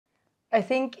I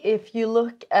think if you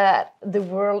look at the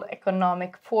World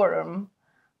Economic Forum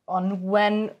on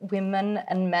when women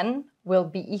and men will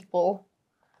be equal,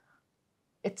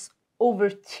 it's over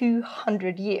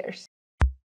 200 years.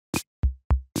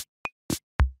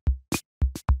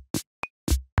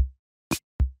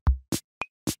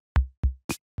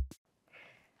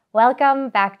 Welcome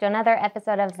back to another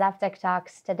episode of Zaptec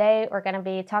Talks. Today we're going to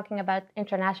be talking about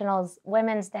International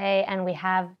Women's Day, and we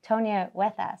have Tonje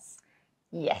with us.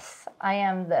 Yes, I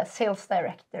am the sales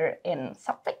director in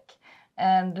Zaptec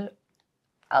and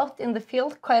out in the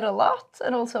field quite a lot,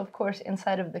 and also of course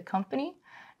inside of the company.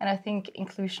 And I think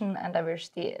inclusion and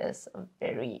diversity is a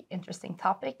very interesting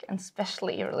topic, and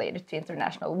especially related to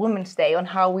International Women's Day on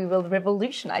how we will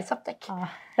revolutionize Zaptec.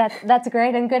 Oh, that's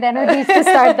great and good energies to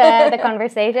start the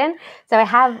conversation. So I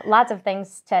have lots of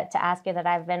things to ask you that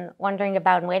I've been wondering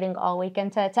about and waiting all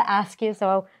weekend to ask you.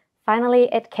 So finally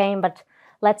it came, but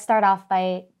let's start off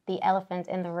by the elephant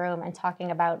in the room and talking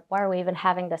about why are we even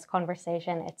having this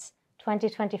conversation. It's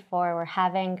 2024. We're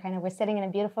sitting in a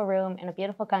beautiful room in a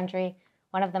beautiful country,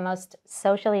 one of the most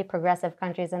socially progressive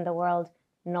countries in the world,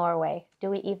 Norway.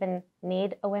 Do we even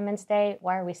need a Women's Day?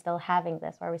 Why are we still having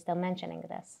this? Why are we still mentioning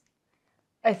this?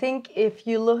 I think if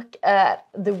you look at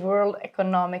the World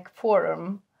Economic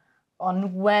Forum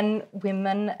on when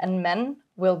women and men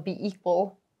will be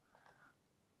equal,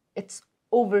 it's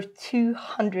over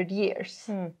 200 years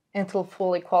until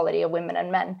full equality of women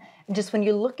and men. And just when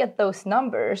you look at those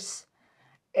numbers,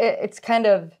 it's kind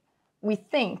of, we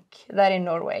think that in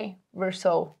Norway we're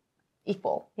so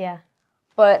equal. Yeah.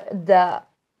 But the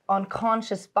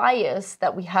unconscious bias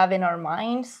that we have in our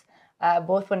minds,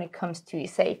 both when it comes to,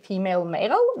 say,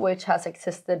 female-male, which has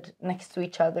existed next to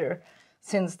each other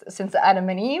since Adam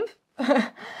and Eve.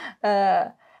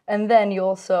 And then you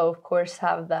also, of course,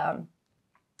 have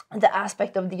the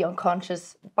aspect of the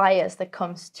unconscious bias that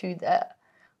comes to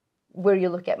where you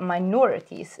look at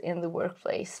minorities in the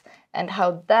workplace and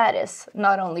how that is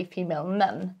not only female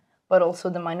men, but also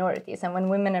the minorities. And when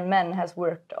women and men has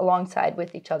worked alongside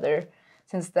with each other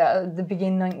since the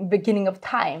beginning of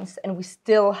times, and we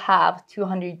still have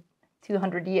 200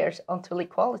 years until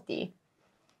equality,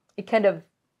 it kind of,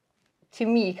 to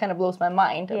me, kind of blows my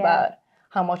mind about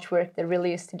how much work there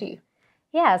really is to do.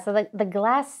 Yeah, so the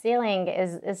glass ceiling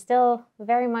is still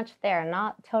very much there,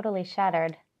 not totally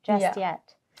shattered just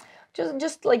yet.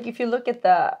 Just like if you look at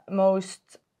the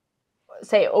most,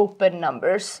 say, open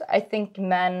numbers, I think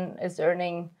men is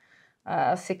earning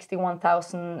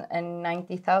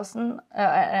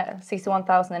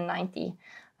 61,090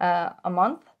 a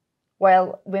month,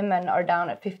 while women are down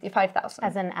at 55,000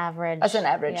 as an average.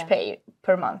 Pay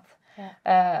per month.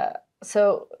 Yeah.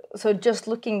 So just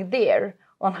looking there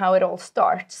on how it all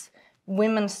starts,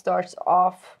 women starts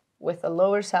off with a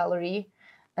lower salary,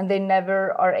 and they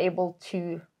never are able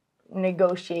to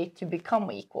negotiate to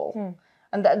become equal.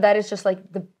 And that is just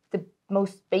like the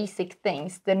most basic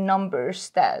things, the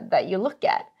numbers that you look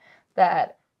at,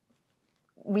 that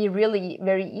we really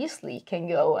very easily can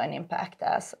go and impact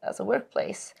as a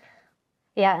workplace.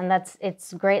 Yeah, and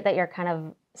it's great that you're kind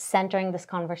of centering this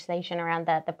conversation around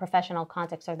the professional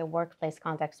context or the workplace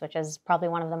context, which is probably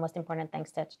one of the most important things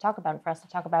to talk about, and for us to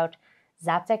talk about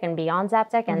Zaptec and beyond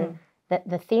Zaptec. And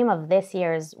the theme of this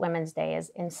year's Women's Day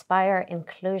is Inspire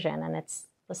Inclusion, and it's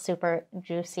a super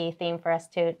juicy theme for us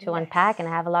to unpack. And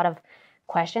I have a lot of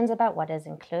questions about what is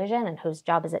inclusion and whose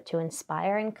job is it to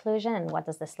inspire inclusion, and what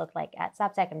does this look like at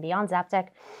Zaptec and beyond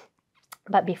Zaptec.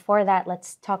 But before that,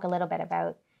 let's talk a little bit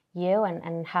about you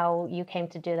and how you came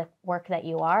to do the work that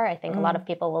you are. I think a lot of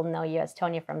people will know you as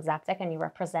Tonje from Zaptec, and you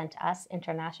represent us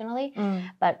internationally.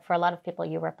 But for a lot of people,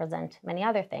 you represent many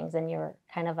other things, and you're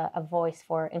kind of a voice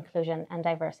for inclusion and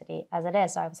diversity as it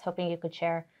is. So I was hoping you could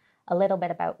share a little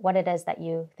bit about what it is that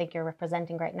you think you're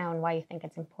representing right now and why you think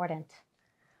it's important.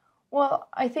 Well,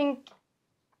 I think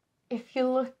if you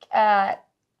look at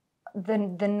the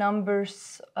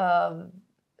numbers of,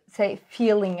 say,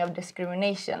 feeling of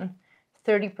discrimination,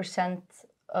 30%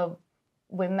 of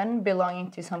women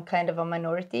belonging to some kind of a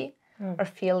minority are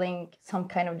feeling some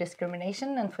kind of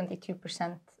discrimination, and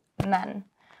 22% men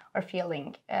are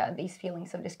feeling these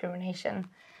feelings of discrimination.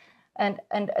 And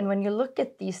when you look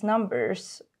at these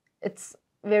numbers, it's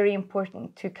very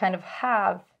important to kind of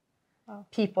have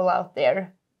people out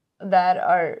there that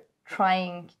are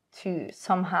trying to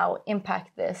somehow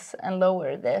impact this and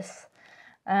lower this.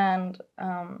 And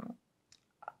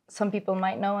some people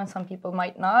might know and some people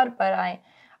might not, but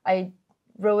I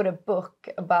wrote a book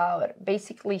about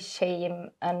basically shame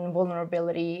and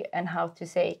vulnerability and how to,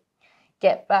 say,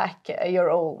 get back your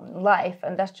own life.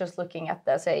 And that's just looking at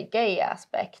the, say, gay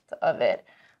aspect of it.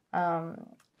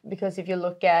 because if you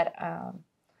look at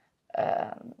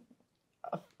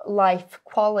life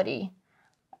quality,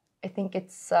 I think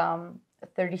it's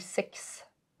 36.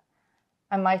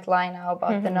 I might lie now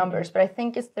about the numbers, but I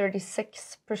think it's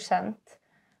 36%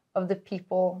 of the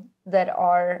people that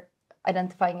are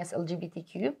identifying as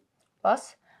LGBTQ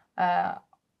plus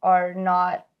are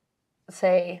not,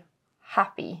 say,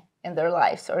 happy in their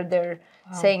lives, or they're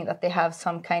saying that they have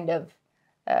some kind of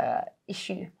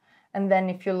issue. And then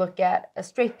if you look at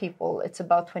straight people, it's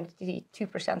about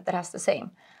 22% that has the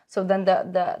same. So then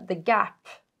the gap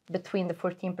between the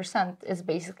 14% is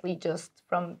basically just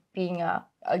from being a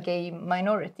gay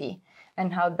minority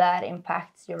and how that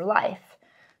impacts your life.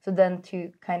 So then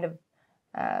to kind of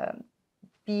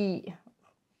be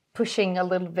pushing a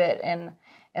little bit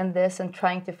in this and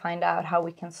trying to find out how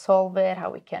we can solve it, how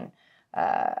we can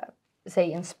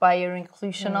say inspire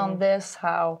inclusion on this,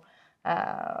 how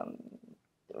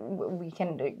we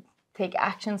can take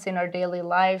actions in our daily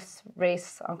lives,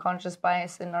 raise unconscious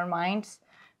bias in our minds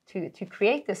to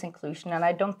create this inclusion. And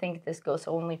I don't think this goes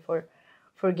only for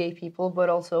gay people, but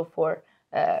also for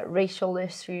racial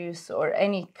issues or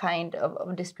any kind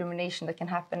of discrimination that can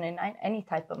happen in any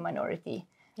type of minority.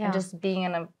 And just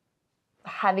being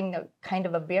having a kind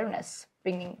of awareness,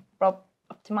 brought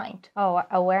up to mind. Oh,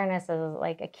 awareness is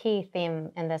like a key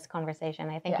theme in this conversation.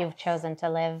 I think you've chosen to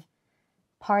live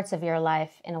parts of your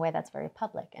life in a way that's very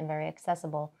public and very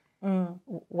accessible.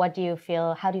 What do you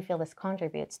feel, how do you feel this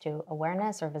contributes to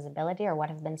awareness or visibility, or what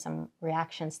have been some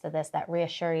reactions to this that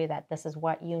reassure you that this is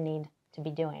what you need to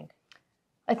be doing?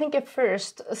 I think at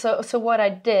first, so what I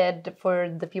did, for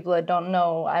the people that don't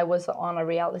know, I was on a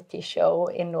reality show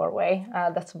in Norway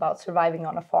that's about surviving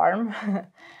on a farm.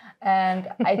 And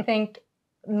I think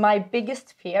my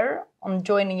biggest fear on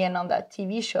joining in on that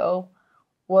TV show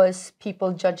was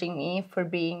people judging me for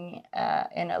being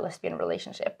in a lesbian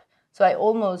relationship. So I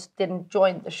almost didn't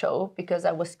join the show because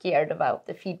I was scared about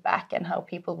the feedback and how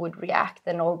people would react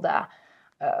and all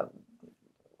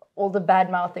the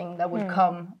bad mouthing that would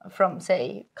come from,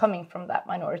 say, coming from that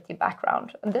minority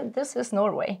background. And this is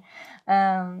Norway,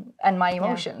 and my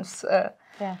emotions.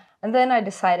 And then I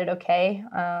decided, okay,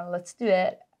 let's do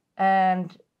it.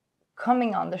 And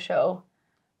coming on the show,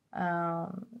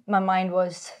 my mind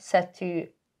was set to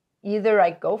either I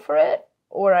go for it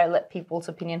or I let people's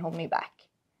opinion hold me back.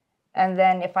 And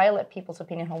then if I let people's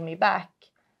opinion hold me back,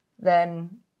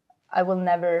 then I will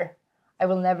never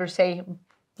say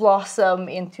blossom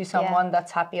into someone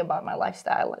that's happy about my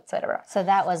lifestyle, etc. So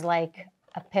that was like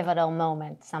a pivotal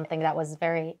moment, something that was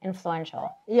very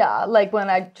influential. Yeah, like when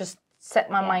I just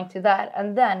set my mind to that.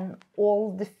 And then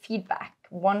all the feedback,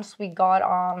 once we got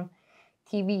on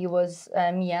TV, was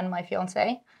me and my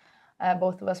fiance.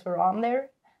 Both of us were on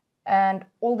there. And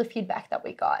all the feedback that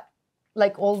we got,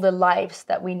 like all the lives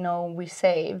that we know we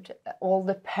saved, all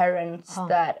the parents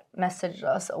that messaged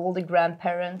us, all the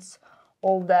grandparents,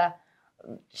 all the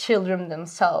children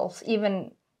themselves,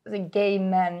 even the gay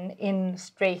men in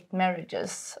straight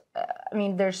marriages. I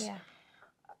mean, there's,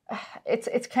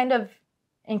 it's kind of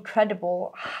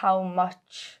incredible how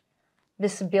much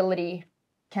visibility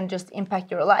can just impact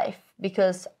your life,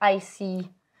 because I see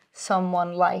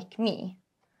someone like me.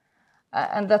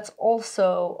 And that's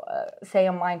also, say,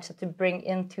 a mindset to bring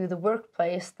into the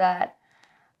workplace that,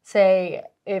 say,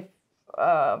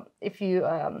 if you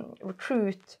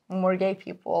recruit more gay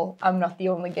people, I'm not the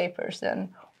only gay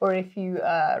person. Or if you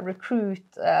recruit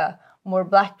more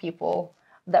black people,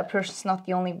 that person's not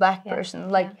the only black person.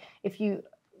 Like, if you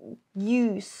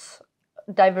use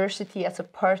diversity as a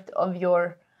part of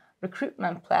your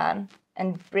recruitment plan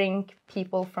and bring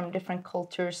people from different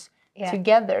cultures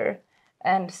together,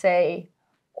 and say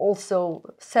also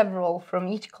several from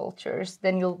each cultures,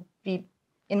 then you'll be,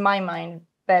 in my mind,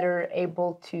 better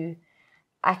able to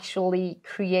actually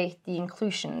create the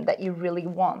inclusion that you really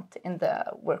want in the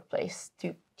workplace,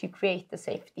 to create the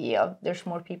safety of there's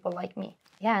more people like me.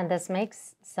 Yeah, and this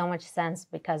makes so much sense,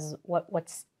 because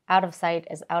what's out of sight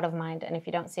is out of mind, and if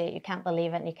you don't see it, you can't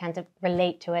believe it, and you can't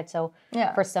relate to it. So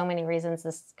for so many reasons,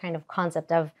 this kind of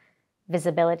concept of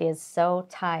visibility is so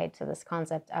tied to this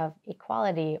concept of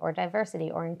equality or diversity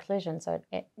or inclusion. So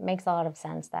it makes a lot of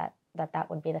sense that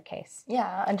would be the case.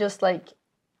 Yeah, and just like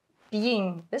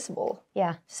being visible.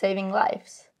 Yeah. Saving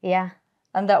lives. Yeah.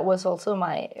 And that was also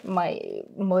my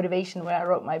motivation when I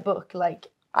wrote my book. Like,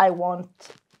 I want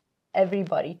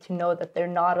everybody to know that they're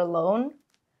not alone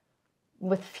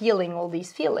with feeling all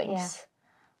these feelings.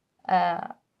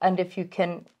 And if you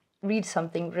can read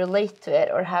something, relate to it,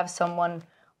 or have someone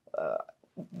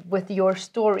with your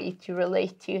story to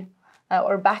relate to,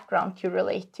 or background to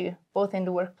relate to, both in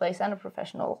the workplace and a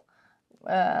professional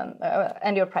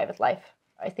and your private life,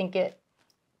 I think it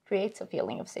creates a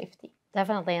feeling of safety.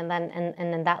 Definitely. And then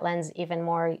and in that lens, even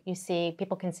more, you see,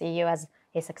 people can see you as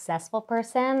a successful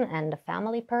person and a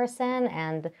family person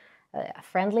and a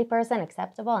friendly person,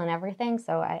 acceptable and everything.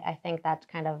 So I think that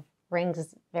kind of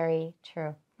rings very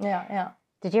true. Yeah, yeah.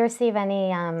 Did you receive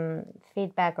any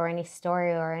feedback or any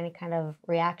story or any kind of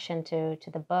reaction to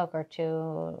the book or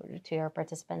to your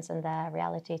participants in the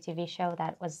reality TV show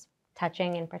that was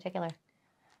touching in particular?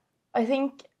 I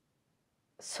think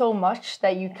so much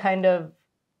that you kind of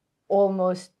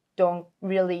almost don't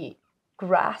really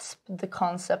grasp the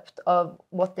concept of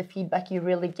what the feedback you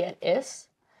really get is.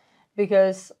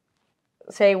 Because,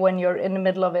 say, when you're in the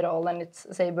middle of it all and it's,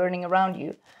 say, burning around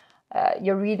you,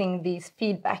 you're reading these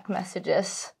feedback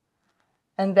messages,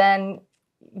 and then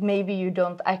maybe you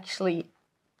don't actually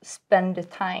spend the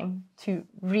time to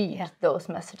read those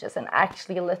messages and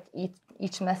actually let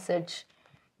each message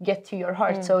get to your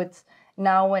heart. So it's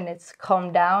now, when it's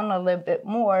calmed down a little bit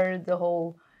more, the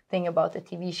whole thing about the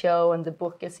TV show and the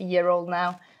book is a year old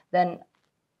now, then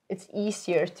it's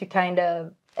easier to kind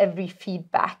of, every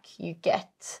feedback you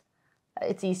get,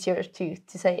 it's easier to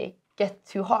say, get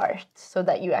to heart, so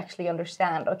that you actually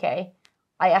understand, okay,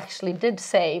 I actually did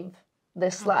save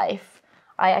this life.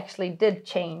 I actually did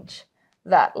change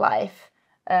that life.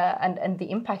 And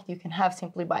the impact you can have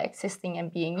simply by existing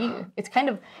and being you. It's kind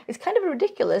of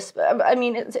ridiculous. But I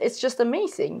mean, it's just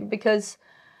amazing, because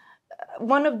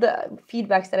one of the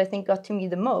feedbacks that I think got to me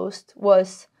the most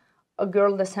was a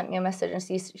girl that sent me a message,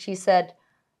 and she said,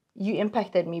 you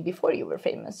impacted me before you were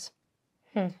famous.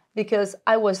 Because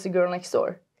I was the girl next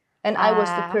door, and I was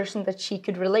the person that she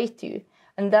could relate to.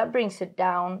 And that brings it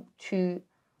down to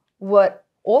what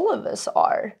all of us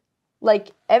are.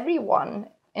 Like, everyone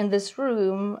in this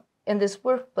room, in this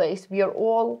workplace, we are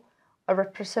all a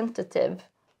representative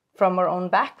from our own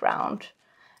background.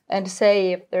 And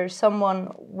say, if there's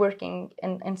someone working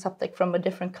in Zaptec from a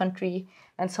different country,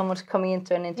 and someone's coming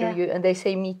into an interview and they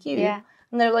say, meet you,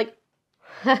 and they're like,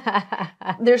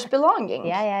 there's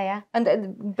belonging.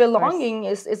 And belonging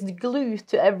is the glue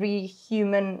to every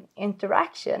human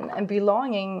interaction. And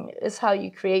belonging is how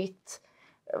you create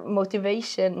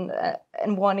motivation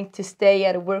and wanting to stay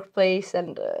at a workplace.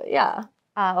 And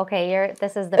okay,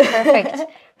 this is the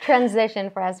perfect transition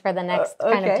for us for the next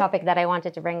kind of topic that I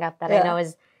wanted to bring up, that I know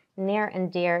is near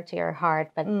and dear to your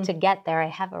heart. But to get there, I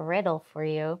have a riddle for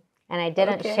you. And I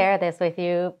didn't share this with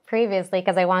you previously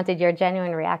because I wanted your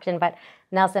genuine reaction. But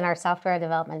Nelson, our software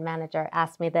development manager,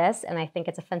 asked me this, and I think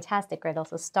it's a fantastic riddle.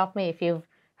 So stop me if you've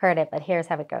heard it, but here's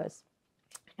how it goes.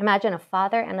 Imagine a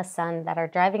father and a son that are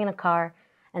driving in a car,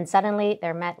 and suddenly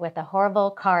they're met with a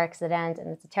horrible car accident, and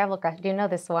it's a terrible crash. Do you know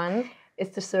this one?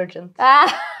 It's the surgeon.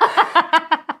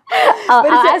 I'll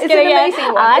ask it again.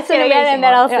 I'll ask it again, and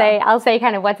then I'll say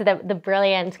kind of what's the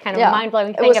brilliant, kind of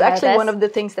mind-blowing thing about this. It was actually one of the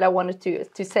things that I wanted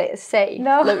to say.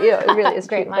 No. It really is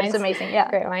Great true, minds. but it's amazing.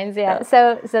 Great minds,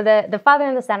 So the father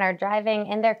and the son are driving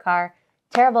in their car.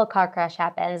 Terrible car crash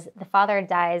happens. The father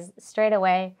dies straight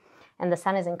away, and the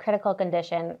son is in critical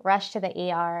condition, rushed to the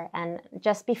ER, and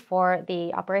just before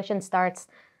the operation starts,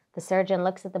 the surgeon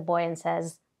looks at the boy and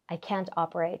says, I can't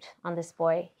operate on this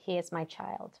boy. He is my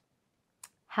child.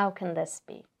 How can this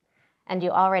be? And you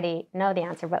already know the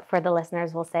answer, but for the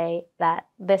listeners, we'll say that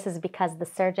this is because the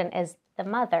surgeon is the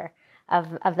mother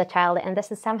of the child, and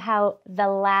this is somehow the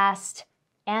last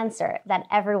answer that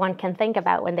everyone can think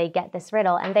about when they get this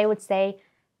riddle. And they would say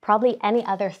probably any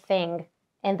other thing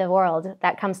in the world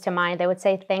that comes to mind. They would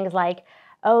say things like,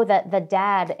 oh, the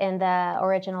dad in the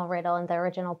original riddle, in the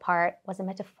original part, was a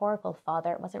metaphorical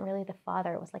father. It wasn't really the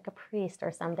father. It was like a priest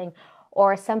or something.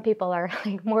 Or some people are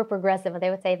like more progressive, and they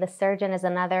would say the surgeon is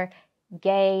another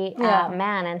gay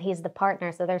man, and he's the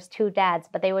partner. So there's two dads.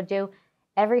 But they would do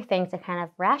everything to kind of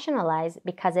rationalize,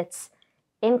 because it's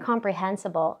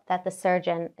incomprehensible that the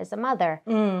surgeon is a mother.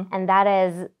 And that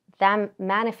is the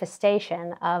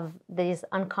manifestation of these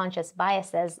unconscious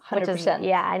biases.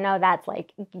 100%. I know that's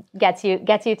like gets you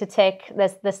to take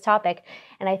this topic.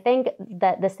 And I think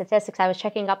that the statistics, I was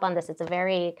checking up on this, it's a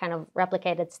very kind of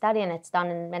replicated study, and it's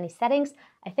done in many settings.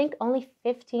 I think only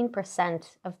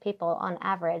 15% of people on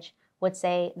average would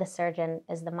say the surgeon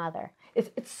is the mother.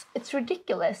 It's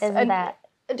ridiculous. Isn't that?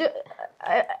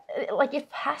 It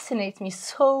fascinates me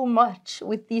so much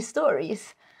with these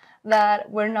stories, that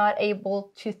we're not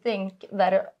able to think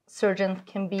that a surgeon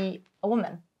can be a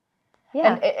woman.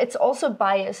 And it's also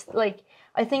biased. Like,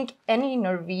 I think any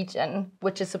Norwegian,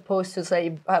 which is supposed to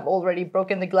say, have already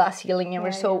broken the glass ceiling and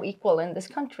we're so equal in this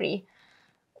country,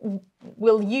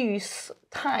 will use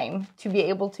time to be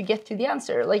able to get to the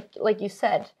answer. Like you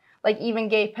said, like even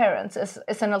gay parents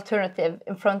as an alternative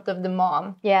in front of the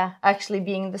mom actually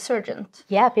being the surgeon.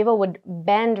 Yeah, people would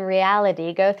bend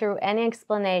reality, go through any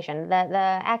explanation that the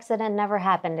accident never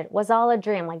happened, it was all a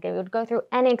dream. Like they would go through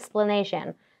any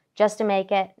explanation just to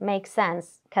make it make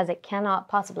sense, because it cannot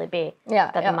possibly be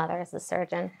that the mother is the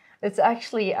surgeon. It's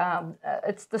actually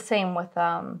it's the same with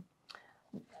I'm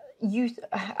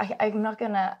not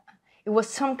gonna. It was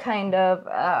some kind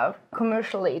of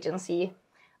commercial agency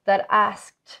that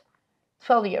asked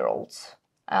 12-year-olds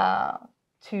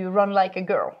to run like a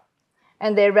girl,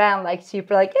 and they ran like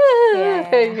super like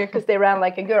because they ran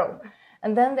like a girl,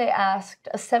 and then they asked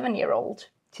a 7-year-old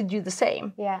to do the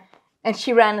same. And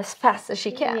she ran as fast as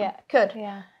she could.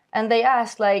 And they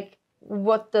asked like,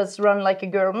 what does run like a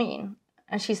girl mean?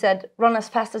 And she said, run as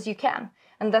fast as you can.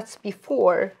 And that's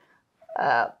before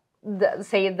the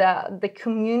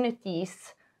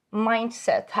community's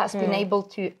mindset has been able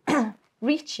to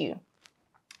reach you.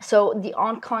 So the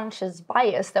unconscious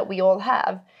bias that we all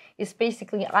have is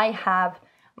basically, I have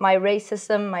my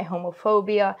racism, my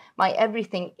homophobia, my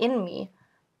everything in me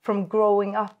from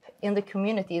growing up in the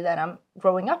community that I'm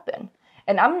growing up in.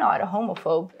 And I'm not a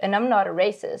homophobe and I'm not a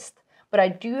racist, but I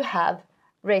do have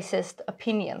racist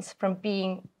opinions from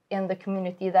being in the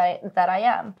community that I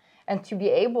am. And to be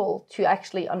able to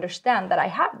actually understand that I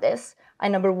have this, I,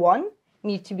 number one,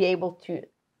 need to be able to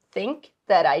think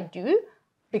that I do,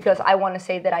 because I want to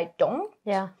say that I don't.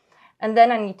 And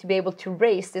then I need to be able to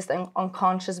raise this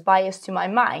unconscious bias to my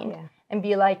mind and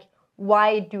be like,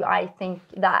 why do I think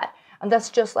that? And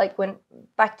that's just like when,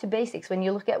 back to basics, when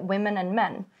you look at women and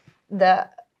men, the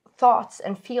thoughts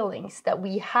and feelings that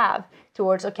we have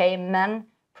towards, okay, men,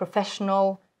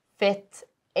 professional, fit,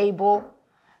 able,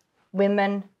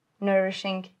 women,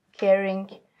 nourishing, caring.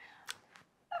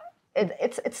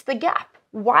 It's the gap.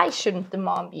 Why shouldn't the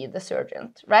mom be the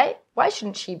surgeon, right? Why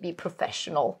shouldn't she be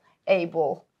professional,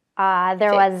 able?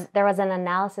 There was an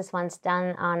analysis once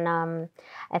done on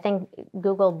I think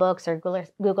Google Books or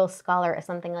Google Scholar or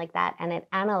something like that, and it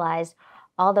analyzed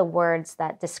all the words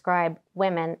that describe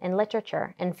women in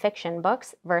literature, in fiction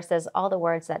books, versus all the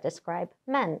words that describe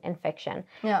men in fiction.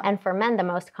 And for men, the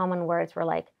most common words were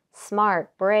like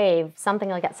smart, brave, something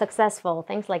like that, successful,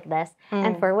 things like this.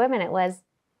 And for women, it was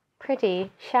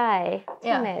pretty, shy,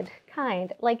 timid,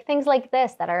 kind, like things like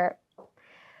this that are...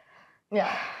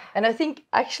 And I think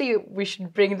actually we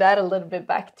should bring that a little bit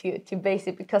back to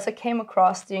basic, because I came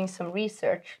across doing some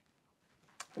research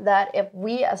that if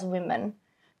we as women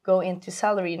go into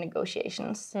salary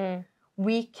negotiations,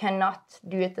 we cannot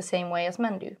do it the same way as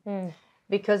men do.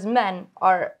 Because men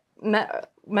are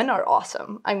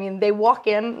awesome. I mean, they walk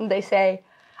in and they say,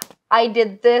 I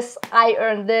did this, I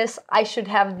earned this, I should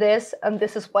have this, and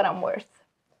this is what I'm worth.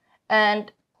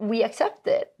 And we accept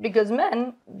it, because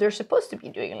men, they're supposed to be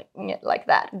doing it like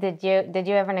that. Did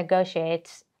you ever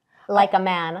negotiate like a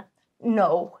man?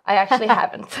 No, I actually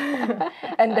haven't.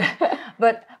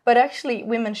 But actually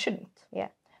women shouldn't.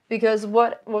 Because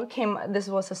this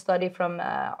was a study from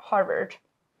Harvard.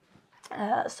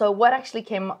 So what actually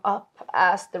came up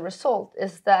as the result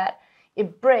is that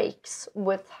it breaks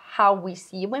with how we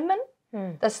see women.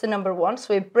 That's the number one.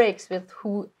 So it breaks with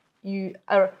who you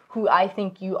are, who I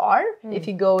think you are, if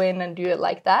you go in and do it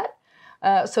like that.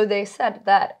 So they said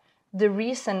that the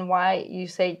reason why you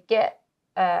say get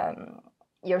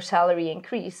your salary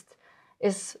increased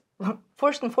is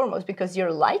first and foremost because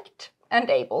you're liked and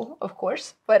able, of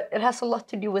course, but it has a lot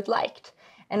to do with liked.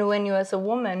 And when you as a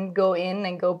woman go in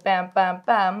and go bam, bam,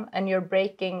 bam, and you're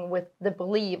breaking with the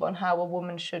belief on how a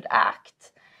woman should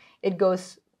act, it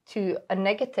goes to a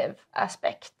negative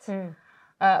aspect.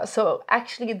 So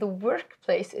actually the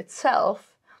workplace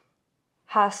itself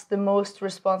has the most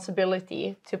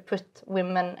responsibility to put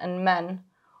women and men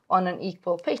on an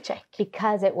equal paycheck.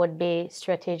 Because it would be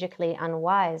strategically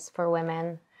unwise for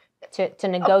women to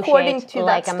negotiate according to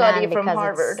like that a study man from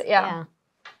Harvard.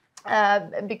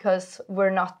 Because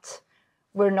we're not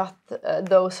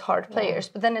those hard players.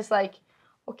 But then it's like,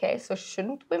 okay, so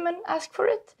shouldn't women ask for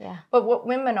it? But what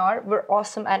women are, we're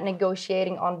awesome at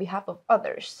negotiating on behalf of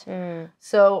others.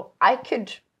 So I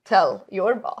could tell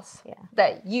your boss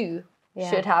that you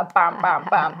should have bam, bam,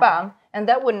 bam, bam, and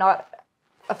that would not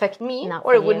affect me,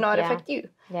 or it would not affect you,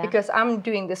 because I'm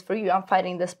doing this for you. I'm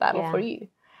fighting this battle for you.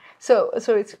 So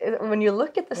it's when you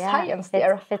look at the science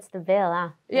there, fits the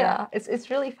bill. It's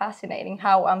really fascinating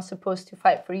how I'm supposed to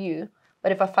fight for you,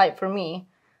 but if I fight for me,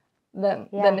 then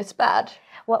it's bad.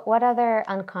 What other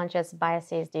unconscious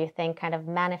biases do you think kind of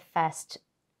manifest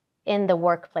in the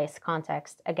workplace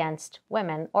context against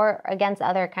women or against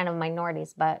other kind of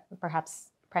minorities, but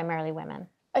perhaps primarily women?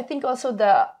 I think also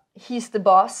the he's the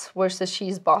boss versus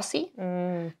she's bossy.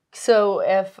 So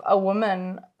if a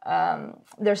woman,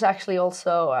 there's actually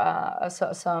also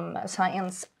some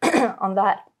science on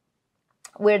that,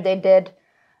 where they did,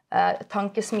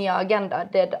 Tonje Agenda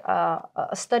did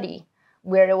a study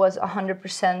where it was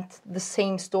 100% the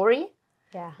same story,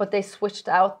 but they switched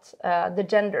out the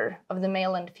gender of the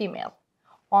male and female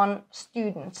on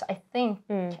students. I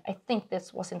think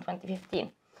this was in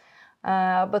 2015.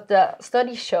 But the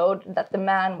study showed that the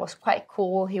man was quite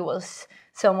cool. He was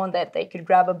someone that they could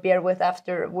grab a beer with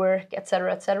after work,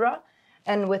 etc., etc.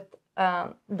 And with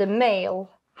the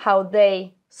male, how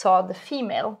they saw the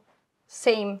female,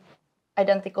 same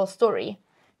identical story,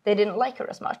 they didn't like her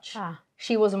as much.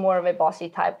 She was more of a bossy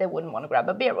type they wouldn't want to grab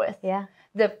a beer with.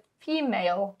 The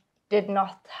female did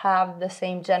not have the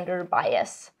same gender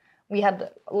bias. We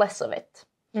had less of it.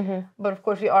 But of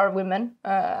course we are women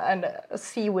and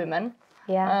see women.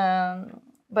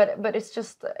 But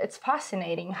it's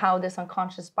fascinating how this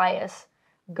unconscious bias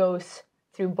goes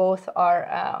through both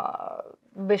our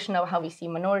vision of how we see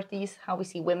minorities, how we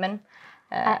see women,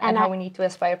 and how we need to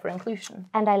aspire for inclusion.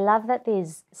 And I love that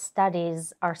these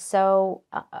studies are so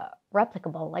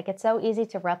replicable. Like, it's so easy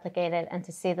to replicate it and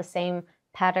to see the same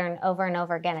pattern over and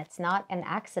over again. It's not an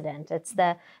accident.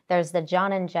 There's the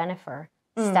John and Jennifer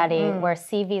study where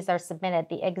CVs are submitted,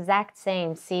 the exact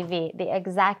same CV, the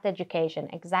exact education,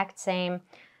 exact same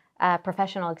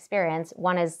professional experience.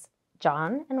 One is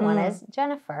John and one is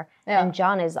Jennifer. And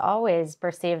John is always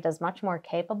perceived as much more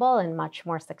capable and much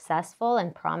more successful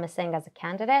and promising as a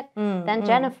candidate than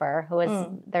Jennifer, who is,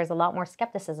 there's a lot more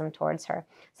skepticism towards her.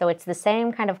 So it's the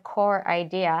same kind of core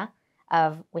idea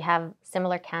of, we have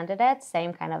similar candidates,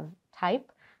 same kind of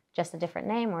type, just a different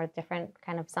name or a different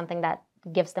kind of something that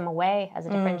gives them away as a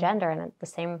different gender, and the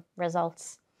same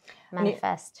results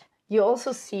manifest. You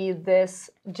also see this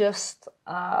just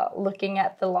looking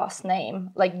at the last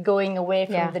name, like going away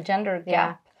from the gender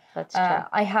gap. That's true.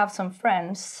 I have some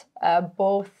friends,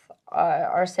 both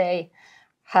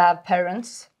have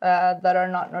parents that are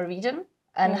not Norwegian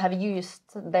and have used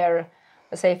their,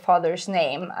 say, father's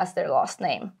name as their last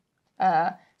name.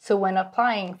 So when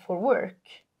applying for work,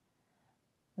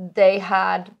 they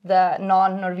had the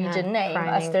non-Norwegian name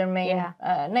as their main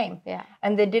name.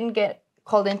 And they didn't get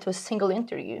called into a single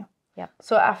interview.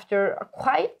 So after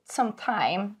quite some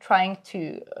time trying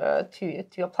to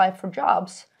apply for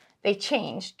jobs, they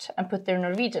changed and put their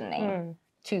Norwegian name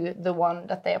to the one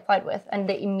that they applied with, and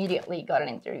they immediately got an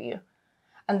interview.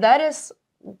 And that is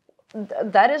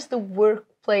the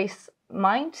workplace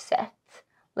mindset.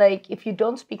 Like, if you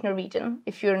don't speak Norwegian,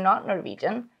 if you're not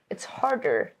Norwegian, it's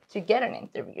harder to get an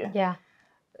interview.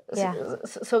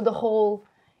 So the whole,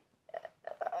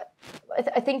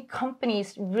 I think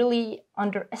companies really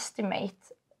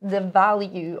underestimate the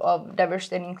value of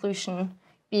diversity and inclusion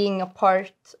being a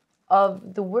part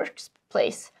of the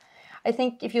workplace. I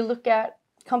think if you look at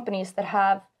companies that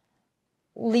have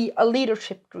a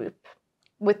leadership group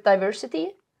with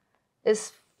diversity,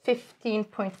 is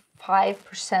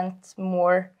 15.5%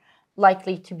 more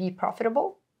likely to be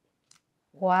profitable.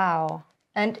 Wow.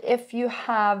 And if you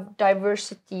have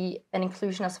diversity and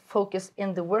inclusion as a focus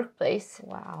in the workplace,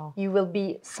 you will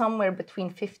be somewhere between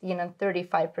 15 and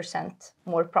 35%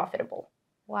 more profitable.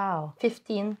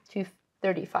 15 to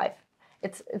 35.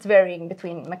 It's varying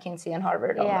between McKinsey and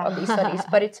Harvard on these studies,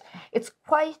 but it's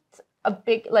quite a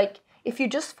big, like, if you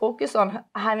just focus on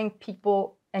having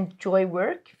people enjoy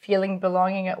work, feeling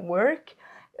belonging at work,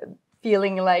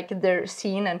 feeling like they're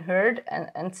seen and heard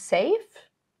and safe.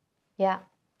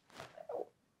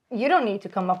 You don't need to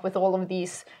come up with all of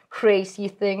these crazy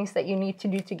things that you need to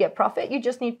do to get profit. You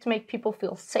just need to make people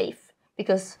feel safe,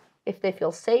 because if they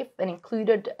feel safe and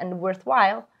included and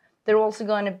worthwhile, they're also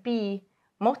going to be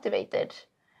motivated.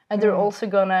 And they're also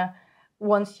going to,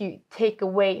 once you take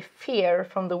away fear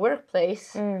from the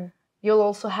workplace, you'll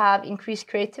also have increased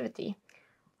creativity.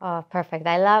 Oh, perfect.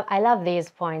 I love these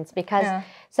points because,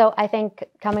 so I think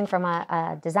coming from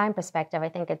a design perspective, I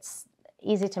think it's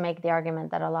easy to make the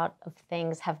argument that a lot of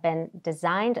things have been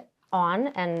designed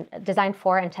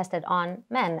for and tested on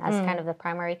men as kind of the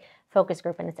primary focus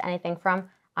group. And it's anything from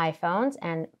iPhones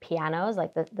and pianos,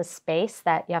 like the space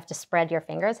that you have to spread your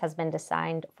fingers has been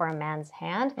designed for a man's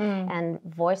hand, and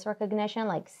voice recognition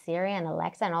like Siri and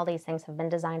Alexa and all these things have been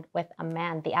designed with a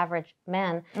man, the average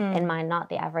man in mind, not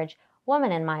the average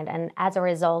woman in mind. And as a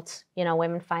result, you know,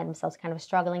 women find themselves kind of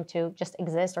struggling to just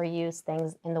exist or use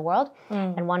things in the world.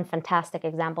 And one fantastic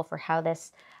example for how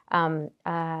this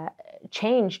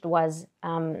changed was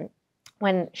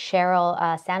when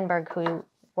Sheryl Sandberg, who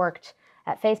worked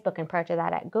at Facebook and prior to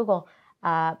that at Google,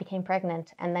 became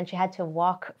pregnant, and then she had to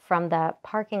walk from the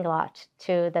parking lot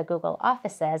to the Google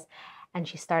offices. And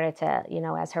she started to,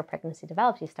 as her pregnancy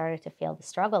developed, she started to feel the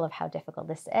struggle of how difficult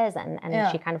this is. And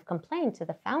she kind of complained to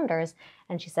the founders.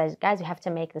 And she says, guys, you have to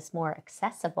make this more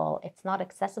accessible. It's not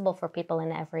accessible for people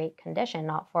in every condition,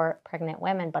 not for pregnant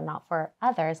women, but not for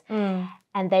others.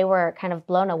 And they were kind of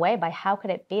blown away by how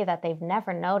could it be that they've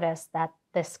never noticed that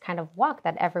this kind of walk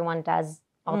that everyone does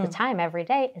all the time, every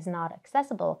day, is not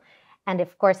accessible. And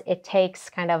of course, it takes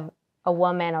kind of a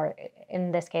woman, or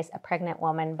in this case, a pregnant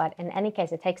woman, but in any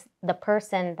case, it takes the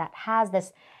person that has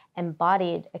this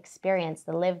embodied experience,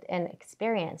 the lived-in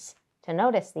experience, to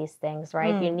notice these things,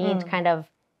 right? You need kind of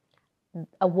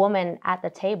a woman at the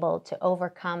table to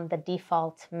overcome the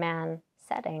default man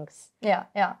settings. Yeah.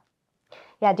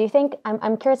 Do you think,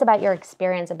 I'm curious about your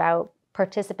experience about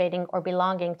participating or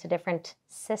belonging to different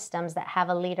systems that have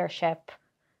a leadership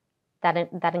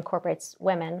that incorporates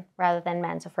women rather than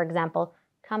men. So for example,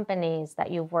 companies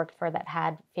that you've worked for that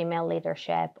had female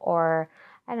leadership, or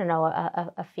I don't know,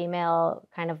 a female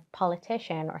kind of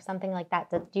politician or something like that.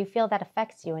 Do you feel that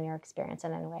affects you in your experience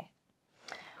in any way?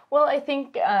 Well, I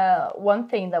think one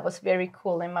thing that was very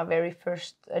cool in my very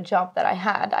first job that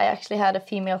I actually had a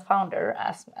female founder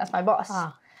as my boss.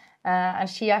 And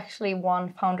she actually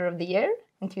won Founder of the Year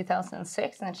in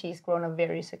 2006, and she's grown a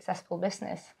very successful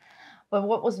business. But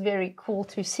what was very cool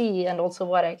to see, and also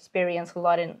what I experience a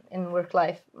lot in work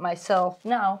life myself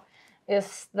now,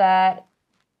 is that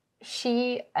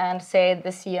she and, say, the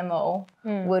CMO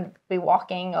would be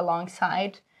walking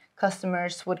alongside.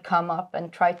 Customers would come up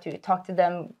and try to talk to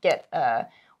them, get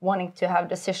wanting to have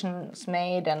decisions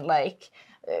made, and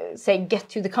say, get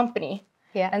to the company.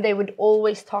 Yeah. And they would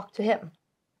always talk to him.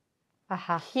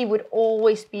 He would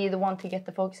always be the one to get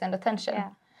the focus and attention. Yeah.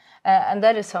 And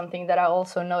that is something that I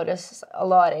also notice a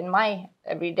lot in my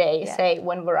everyday, say,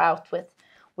 when we're out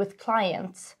with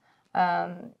clients.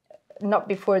 Not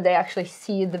before they actually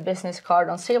see the business card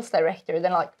on sales director,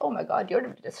 then like, oh my God, you're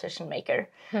the decision maker.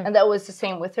 And that was the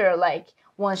same with her. Like,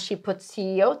 once she put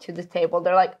CEO to the table,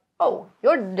 they're like, oh,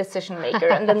 you're the decision maker.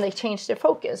 And then they change their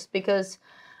focus because,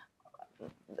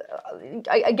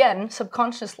 again,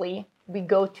 subconsciously, we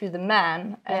go to the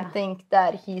man and think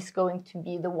that he's going to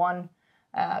be the one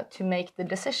to make the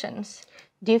decisions.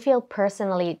 Do you feel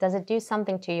personally, does it do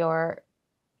something to your,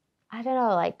 I don't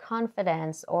know, like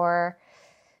confidence, or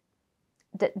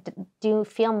do you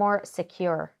feel more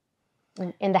secure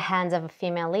in the hands of a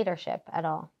female leadership at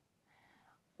all?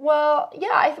 Well,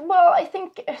 yeah, I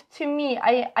think to me,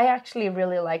 I actually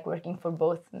really like working for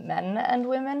both men and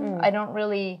women. I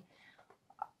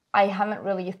haven't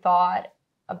really thought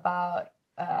about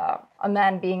a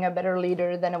man being a better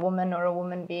leader than a woman, or a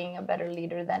woman being a better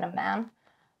leader than a man.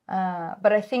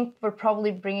 But I think we're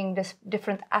probably bringing this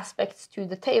different aspects to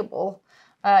the table.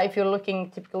 If you're looking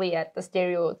typically at the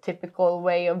stereotypical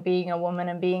way of being a woman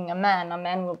and being a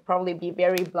man will probably be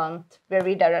very blunt,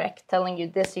 very direct, telling you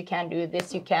this you can do,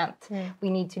 this you can't,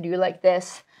 we need to do like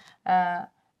this.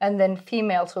 And then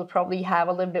females will probably have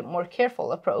a little bit more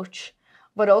careful approach.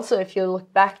 But also, if you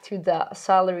look back to the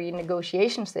salary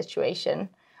negotiation situation,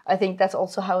 I think that's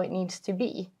also how it needs to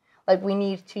be. Like, we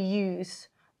need to use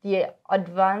the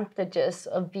advantages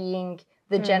of being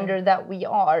the gender that we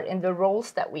are in the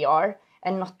roles that we are,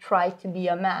 and not try to be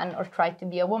a man or try to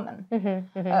be a woman.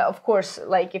 Of course,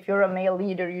 like, if you're a male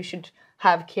leader, you should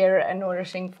have care and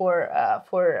nourishing for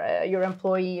your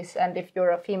employees. And if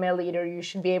you're a female leader, you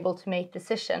should be able to make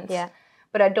decisions. Yeah.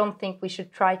 But I don't think we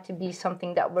should try to be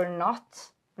something that we're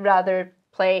not. Rather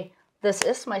play, this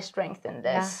is my strength in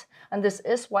this. And this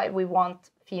is why we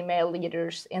want female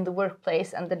leaders in the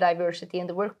workplace and the diversity in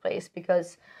the workplace,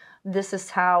 because this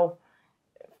is how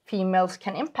females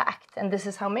can impact, and this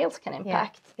is how males can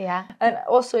impact. Yeah. And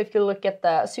also, if you look at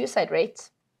the suicide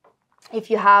rates, if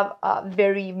you have a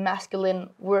very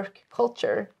masculine work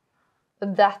culture,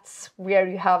 that's where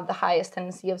you have the highest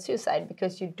tendency of suicide,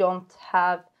 because you don't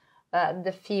have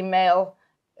the female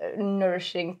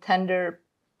nourishing, tender,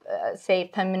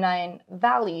 say, feminine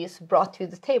values brought to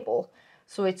the table.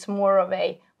 So it's more of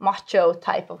a macho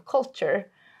type of culture,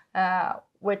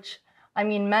 which, I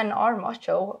mean, men are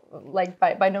macho, like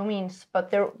by no means, but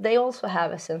they also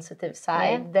have a sensitive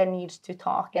side that needs to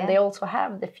talk, and they also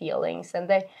have the feelings, and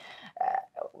they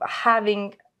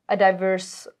having a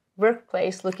diverse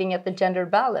workplace, looking at the gender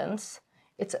balance,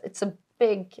 it's a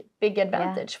big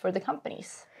advantage for the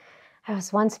companies. I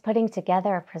was once putting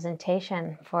together a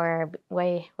presentation for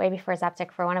way before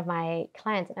Zaptec for one of my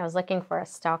clients, and I was looking for a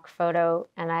stock photo,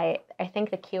 and I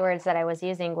think the keywords that I was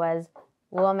using was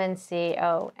woman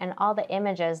CEO, and all the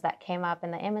images that came up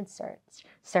in the image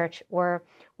search were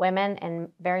women in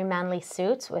very manly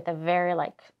suits with a very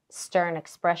like stern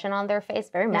expression on their face,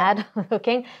 very mad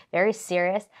looking, very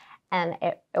serious. And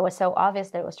it was so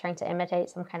obvious that it was trying to imitate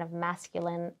some kind of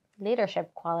masculine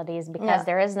leadership qualities because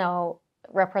there is no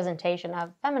representation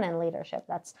of feminine leadership.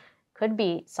 That's could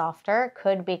be softer,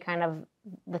 could be kind of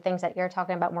the things that you're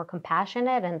talking about, more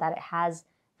compassionate, and that it has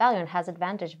value and has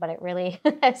advantage, but it really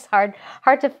it's hard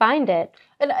to find it.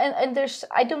 And there's,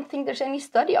 I don't think there's any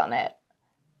study on it.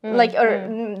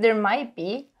 There might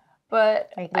be,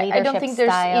 but like I don't think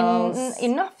there's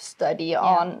enough study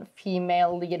on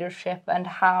female leadership and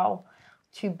how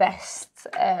to best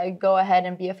go ahead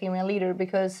and be a female leader,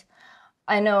 because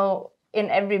I know in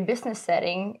every business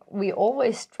setting, we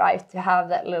always strive to have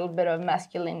that little bit of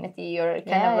masculinity, or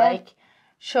kind of like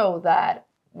show that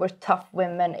we're tough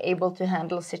women able to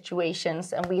handle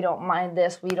situations and we don't mind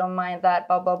this, we don't mind that,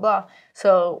 blah, blah, blah.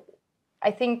 So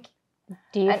I think...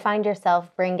 Do you find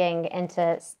yourself bringing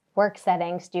into work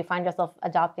settings, do you find yourself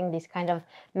adopting these kind of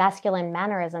masculine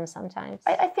mannerisms sometimes?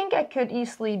 I think I could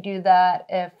easily do that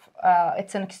if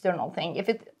it's an external thing.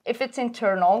 If it's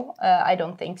internal, I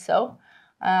don't think so.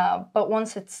 But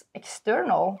once it's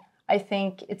external, I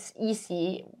think it's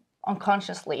easy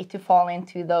unconsciously to fall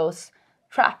into those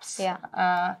traps.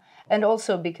 And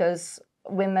also because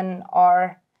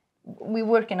we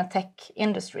work in a tech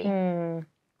industry. And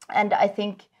I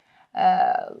think,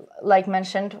 like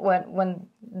mentioned, when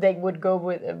they would go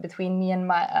between me and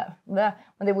when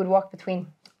they would walk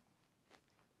between...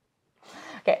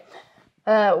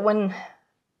 when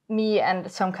me and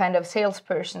some kind of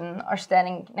salesperson are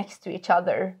standing next to each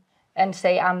other and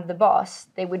say, I'm the boss,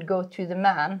 they would go to the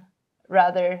man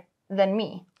rather than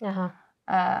me.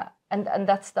 And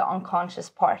that's the unconscious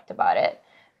part about it.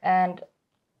 And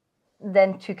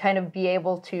then to kind of be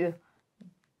able to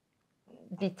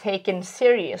be taken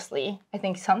seriously, I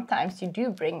think sometimes you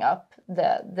do bring up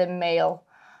the male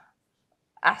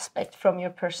aspect from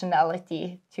your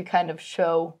personality to kind of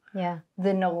show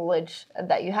the knowledge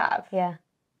that you have.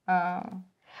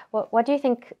 What do you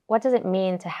think, what does it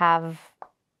mean to have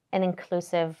an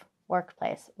inclusive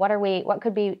workplace? What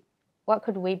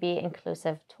could we be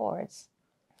inclusive towards?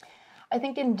 I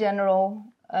think in general,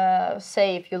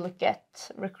 say if you look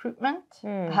at recruitment,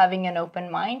 having an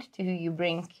open mind to who you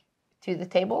bring to the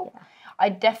table. I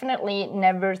definitely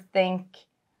never think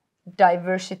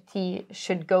diversity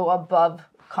should go above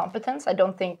competence. I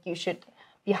don't think you should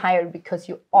be hired because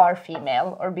you are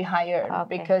female or be hired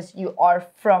because you are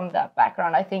from that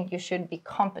background. I think you should be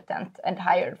competent and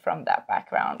hired from that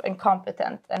background, and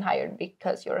competent and hired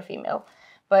because you're a female.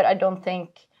 But I don't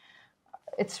think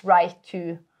it's right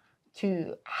to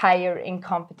hire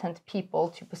incompetent people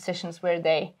to positions where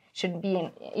they should be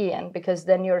in, because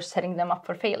then you're setting them up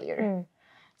for failure.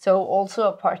 So also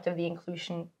a part of the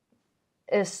inclusion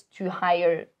is to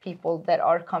hire people that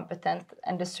are competent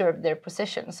and deserve their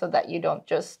position, so that you don't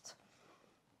just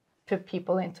put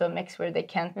people into a mix where they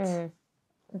can't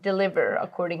deliver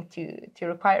according to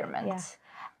requirements.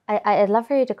 I'd love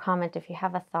for you to comment if you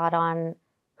have a thought on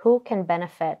who can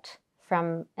benefit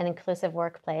from an inclusive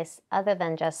workplace other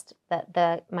than just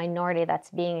the minority that's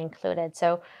being included.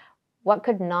 So what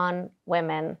could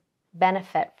non-women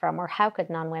benefit from, or how could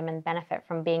non-women benefit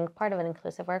from being part of an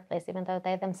inclusive workplace, even though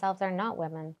they themselves are not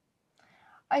women?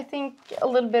 I think a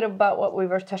little bit about what we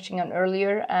were touching on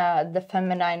earlier, the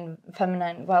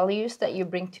feminine values that you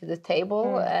bring to the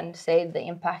table, and say the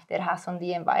impact it has on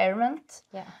the environment.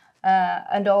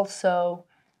 And also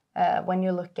when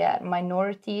you look at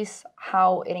minorities,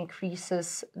 how it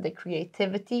increases the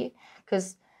creativity,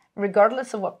 because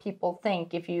regardless of what people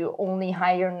think, if you only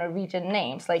hire Norwegian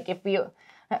names, like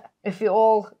if we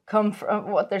all come from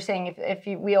what they're saying,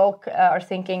 we all are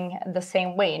thinking the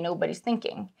same way, nobody's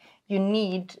thinking. You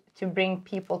need to bring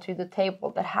people to the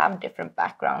table that have different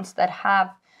backgrounds, that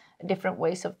have different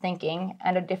ways of thinking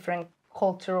and a different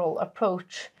cultural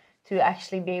approach to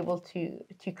actually be able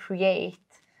to create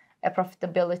a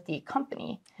profitability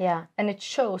company. And it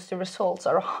shows the results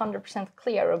are 100%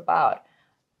 clear about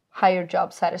higher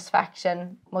job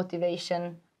satisfaction,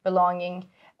 motivation, belonging,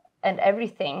 and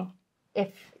everything,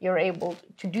 if you're able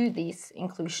to do these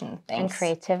inclusion things. And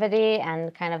creativity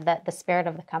and kind of the spirit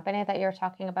of the company that you were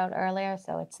talking about earlier.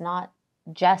 So it's not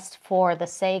just for the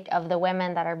sake of the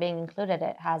women that are being included.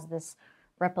 It has this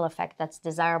ripple effect that's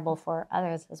desirable for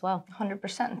others as well.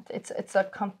 100%. It's a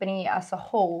company as a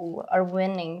whole are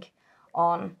winning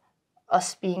on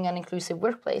us being an inclusive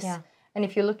workplace. And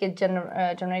if you look at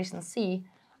Generation C,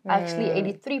 actually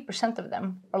 83% of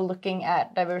them are looking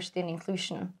at diversity and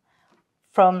inclusion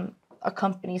from a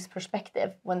company's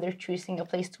perspective when they're choosing a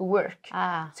place to work.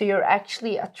 Ah. So you're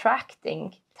actually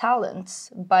attracting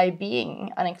talents by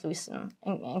being an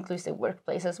inclusive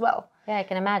workplace as well. Yeah, I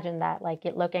can imagine that. Like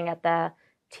looking at the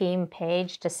team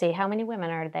page to see how many women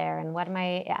are there and what am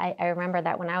I remember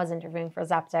that when I was interviewing for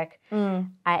Zaptec,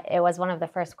 it was one of the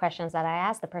first questions that I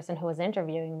asked the person who was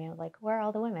interviewing me, like, where are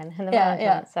all the women in the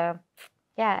management? So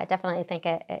yeah, I definitely think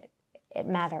it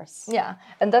matters. Yeah,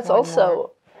 and that's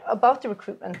also about the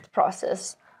recruitment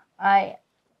process.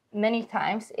 Many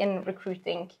times in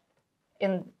recruiting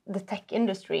in the tech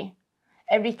industry,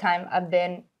 every time I've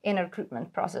been in a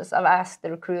recruitment process, I've asked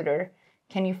the recruiter,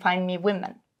 can you find me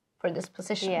women for this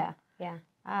position? Yeah.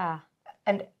 Ah.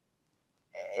 And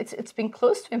it's been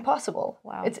close to impossible.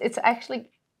 Wow. It's actually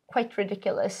quite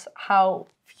ridiculous how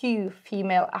few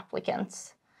female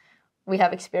applicants we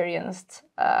have experienced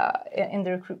in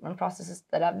the recruitment processes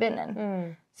that I've been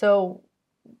in. So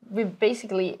we've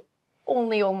basically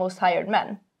only almost hired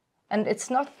men, and it's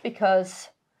not because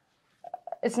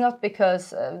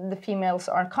the females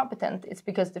aren't competent. It's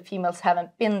because the females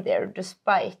haven't been there,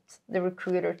 despite the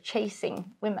recruiter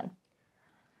chasing women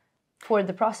for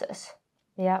the process.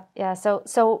 Yeah.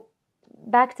 So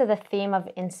back to the theme of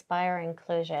inspire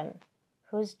inclusion.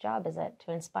 Whose job is it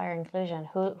to inspire inclusion?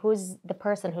 Who's the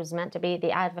person who's meant to be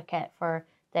the advocate for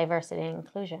diversity and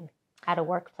inclusion at a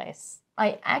workplace?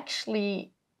 I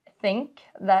actually think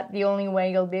that the only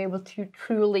way you'll be able to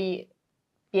truly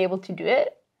be able to do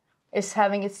it is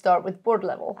having it start with board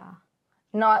level.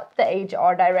 Not the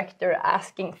HR director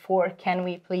asking for, can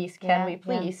we please?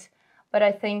 But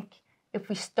I think if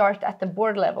we start at the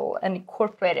board level and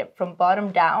incorporate it from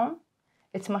bottom down,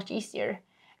 it's much easier.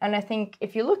 And I think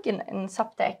if you look in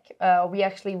Zaptec,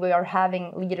 we are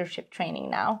having leadership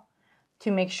training now to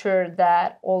make sure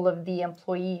that all of the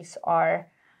employees are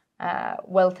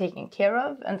well taken care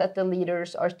of, and that the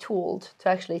leaders are tooled to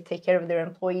actually take care of their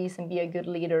employees and be a good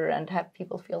leader and have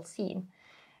people feel seen.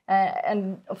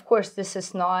 And of course, this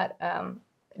is not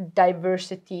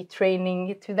diversity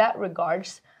training to that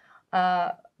regards,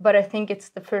 but I think it's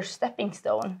the first stepping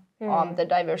stone on the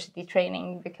diversity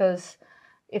training, because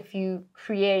if you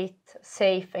create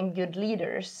safe and good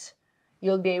leaders,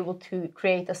 you'll be able to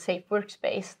create a safe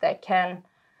workspace that can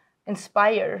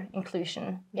inspire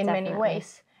inclusion in many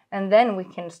ways. And then we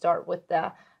can start with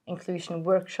the inclusion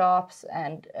workshops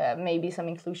and maybe some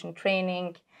inclusion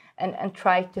training, and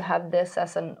try to have this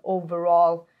as an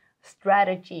overall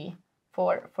strategy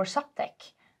for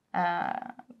Zaptec.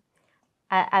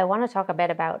 I want to talk a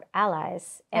bit about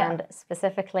allies and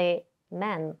specifically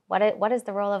men. What is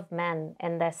the role of men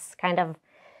in this kind of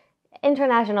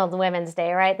International Women's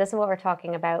Day, right? This is what we're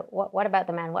talking about. What about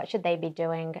the men? What should they be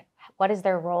doing? What is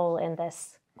their role in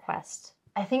this quest?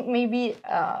 I think maybe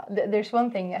there's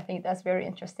one thing I think that's very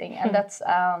interesting, and that's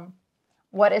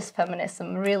what is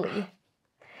feminism really?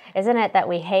 Isn't it that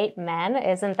we hate men?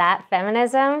 Isn't that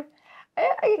feminism?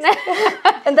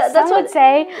 And that's Some would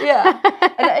say. Yeah,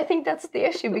 and I think that's the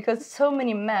issue, because so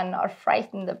many men are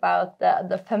frightened about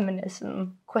the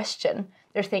feminism question.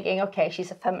 They're thinking, okay,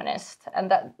 she's a feminist,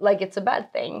 and that like it's a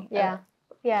bad thing. Yeah.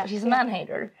 She's a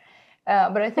man-hater.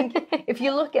 But I think if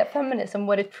you look at feminism,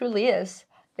 what it truly is,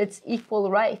 it's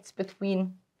equal rights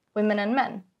between women and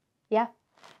men. Yeah.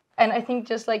 And I think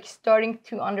just like starting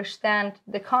to understand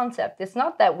the concept, it's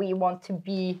not that we want to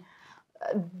be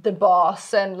the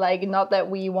boss, and like not that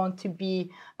we want to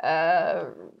be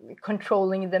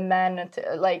controlling the men and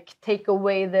to like take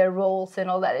away their roles and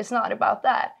all that. It's not about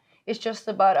that. It's just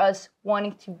about us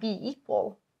wanting to be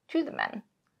equal to the men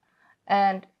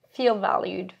and feel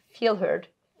valued, feel heard,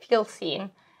 feel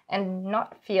seen, and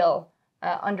not feel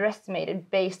underestimated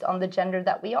based on the gender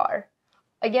that we are.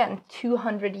 Again,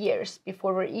 200 years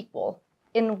before we're equal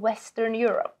in Western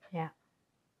Europe. Yeah.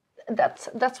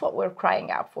 That's what we're crying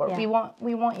out for. Yeah.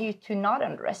 We want you to not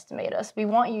underestimate us. We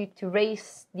want you to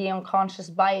raise the unconscious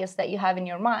bias that you have in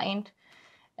your mind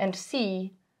and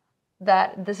see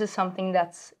that this is something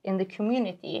that's in the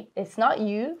community. It's not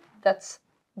you that's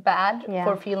bad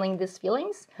for feeling these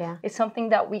feelings. Yeah. It's something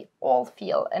that we all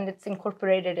feel, and it's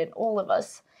incorporated in all of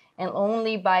us. And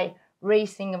only by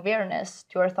raising awareness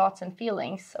to our thoughts and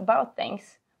feelings about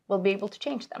things, we'll be able to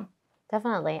change them.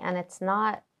 Definitely. And it's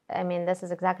not, I mean, this is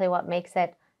exactly what makes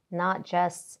it not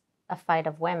just a fight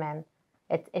of women.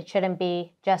 It shouldn't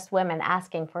be just women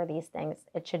asking for these things.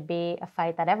 It should be a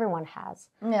fight that everyone has,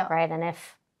 right? And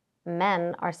if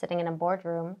men are sitting in a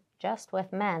boardroom just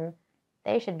with men,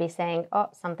 they should be saying, oh,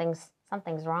 something's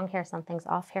wrong here, something's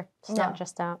off here. It's not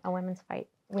just a women's fight.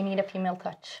 We need a female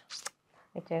touch.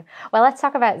 We do. Well, let's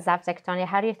talk about Zaptec, Tonje.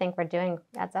 How do you think we're doing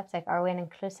at Zaptec? Are we an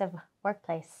inclusive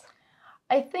workplace?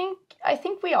 I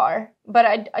think we are, but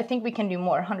I think we can do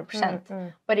more,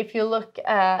 100%. But if you look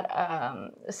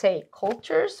at say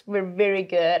cultures, we're very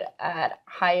good at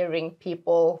hiring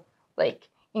people, like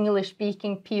English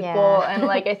speaking people, and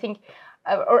like I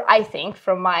think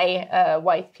from my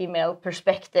white female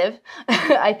perspective,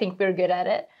 I think we're good at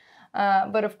it.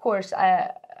 But of course,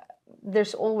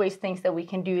 there's always things that we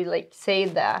can do, like say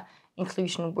the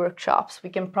inclusion workshops. We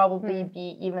can probably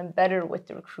be even better with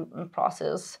the recruitment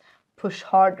process, push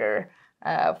harder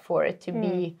for it to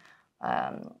be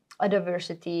a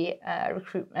diversity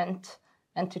recruitment,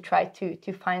 and to try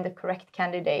to find the correct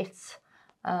candidates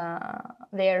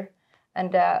there,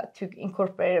 and to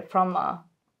incorporate it from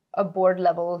a board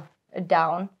level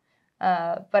down.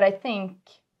 But I think,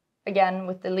 again,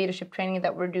 with the leadership training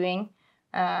that we're doing,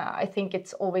 I think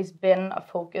it's always been a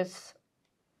focus.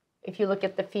 If you look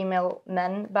at the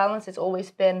female-men balance, it's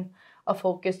always been a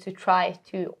focus to try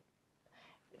to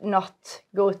not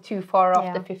go too far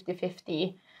off the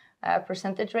 50-50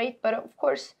 percentage rate. But of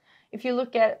course, if you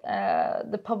look at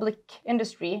the public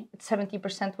industry, it's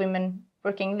 70% women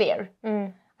working there.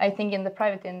 I think in the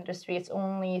private industry, it's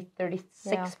only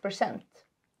 36%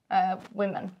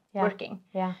 women working.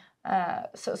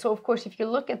 So of course, if you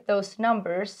look at those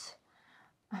numbers,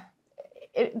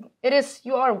 it is,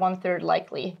 you are 1/3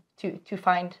 likely to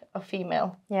find a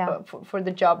female for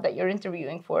the job that you're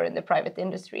interviewing for in the private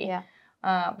industry.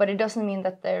 But it doesn't mean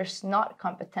that there's not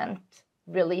competent,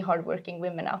 really hardworking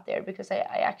women out there, because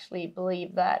I actually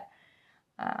believe that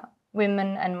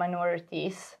women and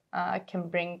minorities can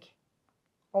bring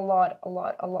a lot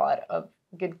of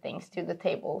good things to the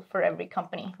table for every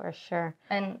company. For sure.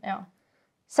 And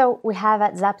so we have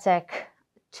at Zaptec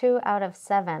 2 out of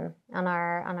 7 on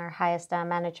our highest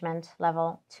management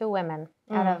level, 2 women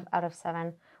out of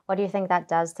 7. What do you think that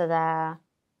does to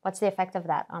what's the effect of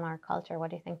that on our culture? What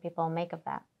do you think people make of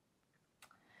that?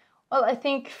 Well, I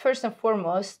think first and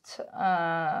foremost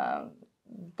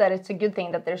that it's a good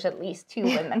thing that there's at least 2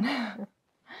 women.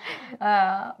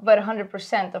 But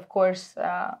 100%, of course,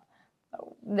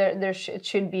 it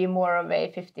should be more of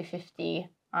a 50-50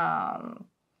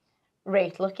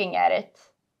 rate looking at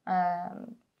it.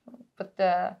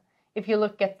 But if you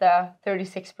look at the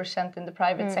 36% in the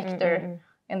private sector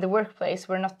in the workplace,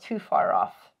 we're not too far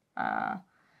off.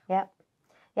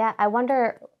 Yeah. I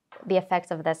wonder the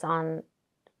effects of this on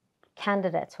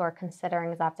candidates who are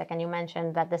considering Zaptec. And you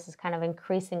mentioned that this is kind of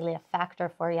increasingly a factor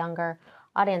for younger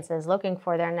audiences looking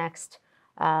for their next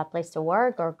place to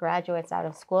work, or graduates out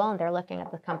of school, and they're looking at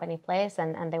the company place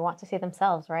and they want to see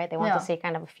themselves, right? They want to see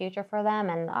kind of a future for them,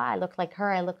 and I look like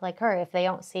her, I look like her. If they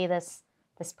don't see this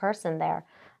person there,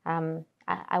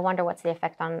 I wonder what's the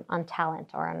effect on talent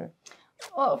or on...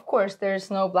 Well, of course,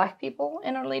 there's no Black people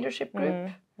in our leadership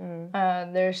group.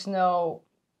 There's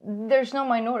no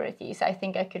minorities, I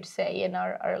think I could say, in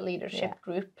our leadership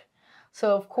group.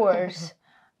 So of course,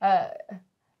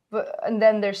 and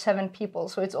then there's 7 people,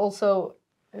 so it's also,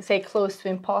 say, close to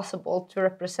impossible to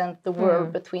represent the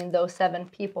world between those 7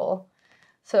 people.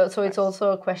 So it's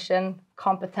also a question,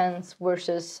 competence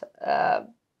versus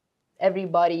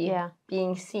everybody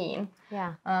being seen.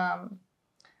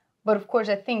 But of course,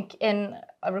 I think in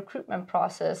a recruitment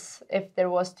process, if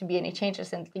there was to be any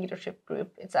changes in the leadership group,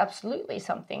 it's absolutely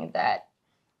something that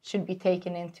should be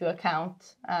taken into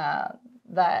account,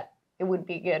 that it would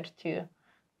be good to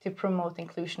promote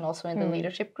inclusion also in the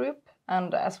leadership group.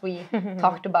 And as we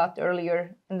talked about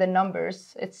earlier in the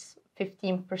numbers, it's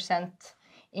 15%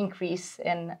 increase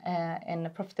in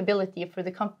profitability for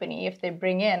the company if they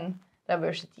bring in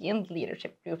diversity in the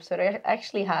leadership group. So it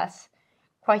actually has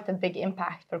quite a big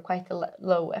impact for quite a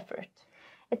low effort.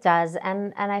 It does,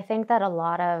 and I think that a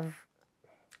lot of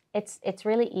it's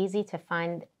really easy to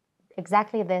find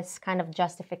exactly this kind of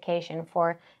justification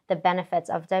for the benefits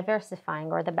of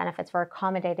diversifying, or the benefits for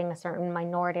accommodating a certain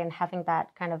minority and having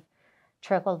that kind of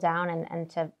trickle down and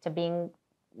to being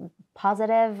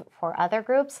positive for other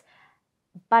groups.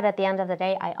 But at the end of the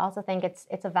day, I also think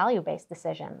it's a value-based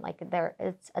decision. Like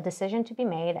it's a decision to be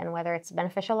made, and whether it's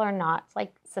beneficial or not, it's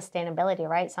like sustainability,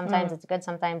 right? Sometimes it's good,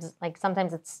 sometimes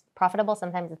it's profitable,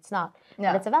 sometimes it's not.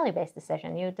 But it's a value-based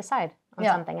decision. You decide on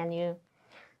something and you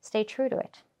stay true to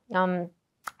it. I'm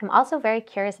also very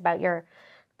curious about your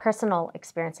personal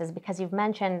experiences, because you've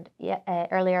mentioned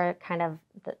earlier kind of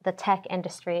the tech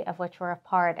industry of which we're a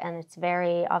part, and it's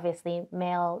very obviously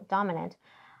male dominant.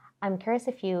 I'm curious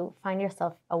if you find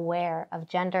yourself aware of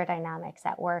gender dynamics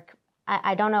at work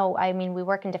I don't know. I mean, we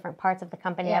work in different parts of the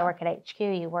company. I work at HQ,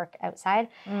 you work outside.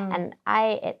 And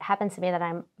it happens to me that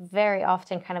I'm very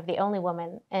often kind of the only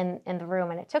woman in the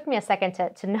room. And it took me a second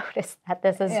to notice that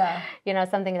this is, you know,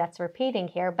 something that's repeating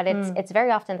here. But it's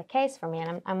very often the case for me.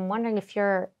 And I'm wondering if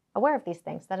you're aware of these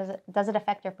things. Does it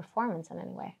affect your performance in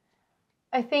any way?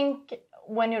 I think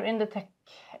when you're in the tech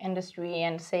industry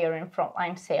and say you're in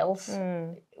frontline sales,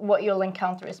 what you'll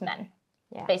encounter is men,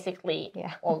 basically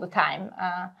all the time.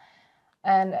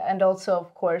 And also,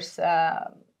 of course,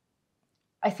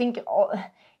 I think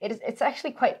it's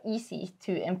actually quite easy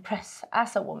to impress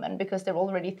as a woman because they're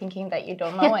already thinking that you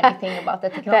don't know anything about the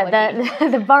technology.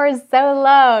 The bar is so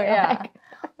low. Yeah.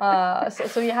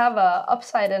 So you have a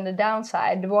upside and a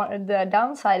downside. The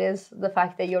downside is the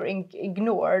fact that you're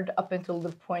ignored up until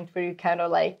the point where you kind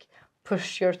of like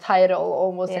push your title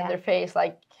almost in their face,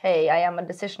 like, hey, I am a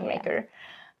decision maker.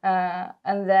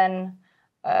 And then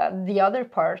the other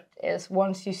part is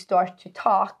once you start to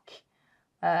talk,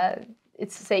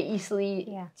 it's say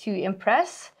easily to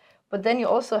impress, but then you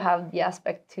also have the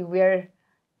aspect to where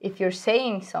if you're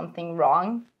saying something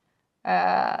wrong,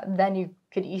 then you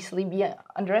could easily be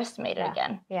underestimated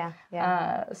again.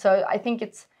 So I think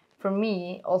it's, for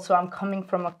me, also I'm coming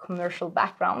from a commercial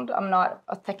background. I'm not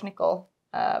a technical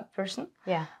person.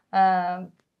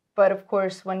 But of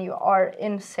course, when you are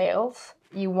in sales,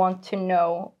 you want to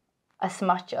know as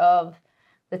much of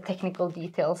the technical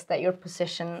details that your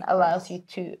position allows you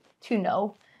to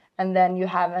know. And then you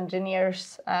have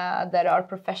engineers that are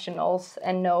professionals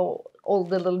and know all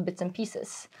the little bits and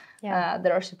pieces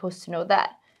that are supposed to know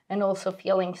that. And also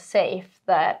feeling safe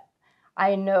that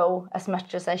I know as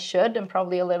much as I should and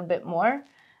probably a little bit more.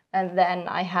 And then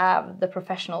I have the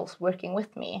professionals working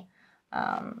with me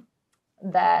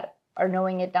that are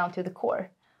knowing it down to the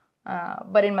core.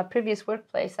 But in my previous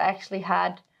workplace, I actually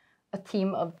had a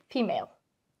team of female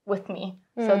with me.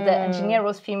 So the engineer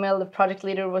was female, the project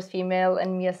leader was female,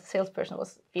 and me as a salesperson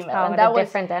was female. Oh, and that was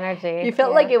different energy. You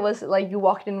felt like it was like you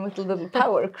walked in with a little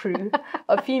power crew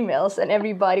of females, and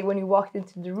everybody, when you walked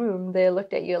into the room, they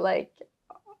looked at you like,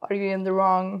 are you in the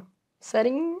wrong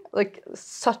setting? Like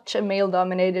such a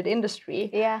male-dominated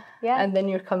industry. And then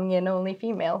you're coming in only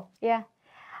female.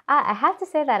 I have to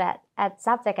say that at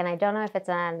Zaptec, and I don't know if it's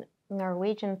a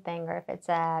Norwegian thing or if it's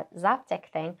a Zaptec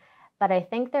thing, but I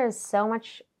think there's so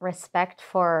much respect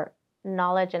for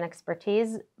knowledge and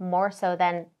expertise, more so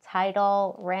than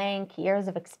title, rank, years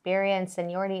of experience,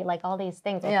 seniority, like all these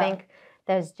things. I think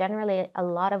there's generally a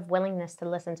lot of willingness to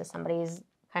listen to somebody's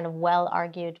kind of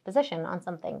well-argued position on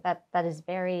something that is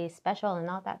very special and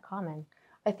not that common.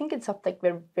 I think in Zaptec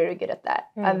we're very good at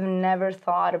that. I've never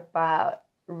thought about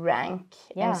rank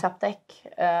in Zaptec.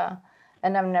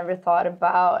 And I've never thought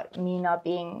about me not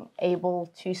being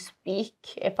able to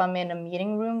speak if I'm in a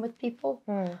meeting room with people.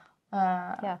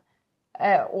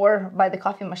 Or by the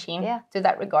coffee machine. To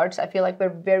that regards, I feel like we're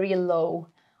very low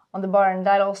on the bar. And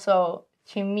that also,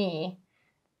 to me,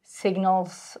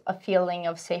 signals a feeling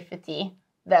of safety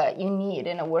that you need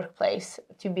in a workplace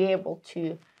to be able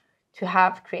to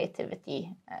have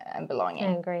creativity and belonging.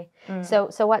 I agree.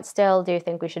 So what still do you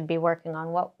think we should be working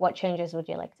on? What changes would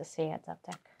you like to see at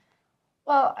Zaptec?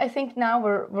 Well, I think now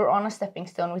we're on a stepping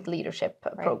stone with leadership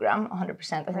program,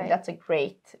 100%. I think that's a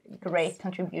great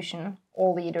contribution.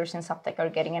 All leaders in Zaptec are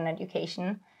getting an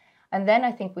education. And then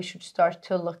I think we should start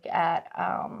to look at,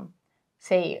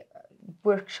 say,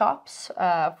 workshops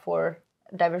for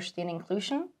diversity and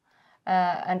inclusion,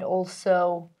 and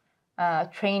also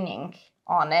training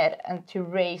on it, and to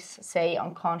raise, say,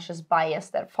 unconscious bias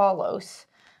that follows.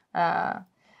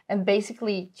 And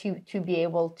basically to be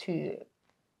able to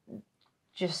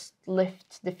just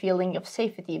lift the feeling of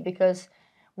safety, because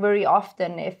very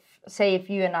often if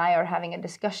you and I are having a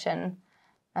discussion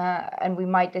and we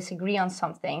might disagree on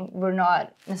something, we're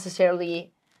not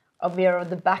necessarily aware of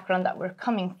the background that we're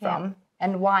coming from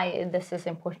and why this is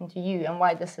important to you and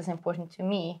why this is important to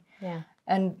me.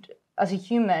 And as a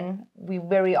human, we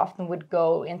very often would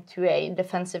go into a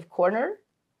defensive corner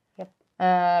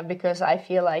because I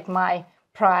feel like my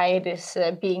pride is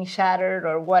being shattered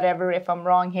or whatever if I'm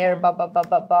wrong here,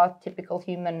 typical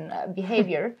human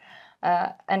behavior.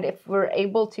 And if we're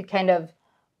able to kind of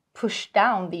push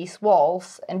down these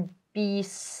walls and be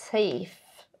safe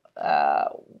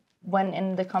when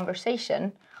in the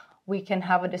conversation, we can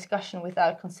have a discussion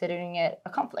without considering it a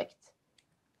conflict.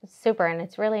 Super, and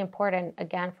it's really important,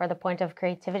 again, for the point of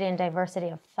creativity and diversity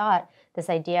of thought, this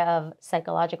idea of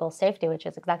psychological safety, which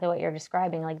is exactly what you're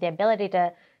describing, like the ability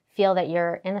to feel that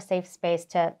you're in a safe space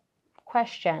to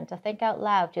question, to think out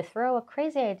loud, to throw a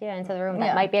crazy idea into the room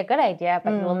that might be a good idea,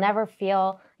 but you will never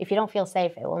feel, if you don't feel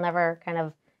safe, it will never kind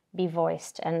of be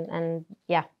voiced. And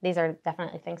yeah, these are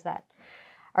definitely things that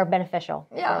are beneficial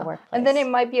for a workplace. And then it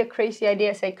might be a crazy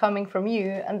idea, say, coming from you,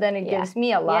 and then it gives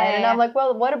me a line, and I'm like,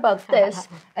 well, what about this?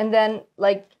 And then,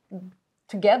 like,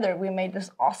 together we made this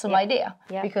awesome idea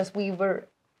because we were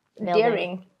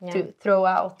daring to throw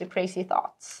out the crazy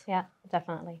thoughts. Yeah,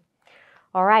 definitely.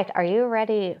 All right, are you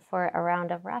ready for a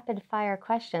round of rapid fire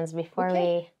questions before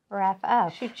we wrap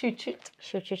up?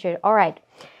 Shoot. All right.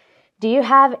 Do you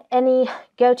have any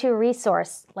go-to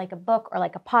resource, like a book or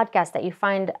like a podcast, that you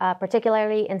find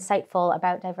particularly insightful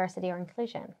about diversity or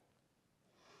inclusion?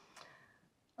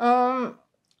 I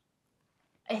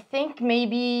think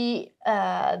maybe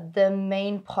the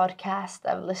main podcast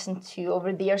I've listened to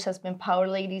over the years has been Power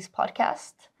Ladies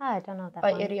podcast. I don't know that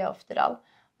by one. Irja Oftedal.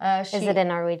 Is it in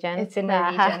Norwegian? It's in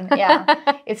Norwegian,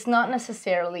 yeah. It's not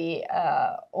necessarily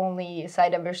only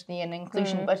side diversity and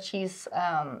inclusion, but she's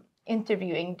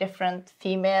interviewing different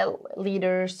female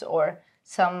leaders or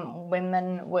some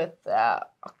women with a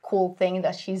cool thing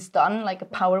that she's done, like a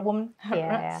power woman.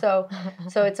 So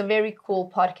it's a very cool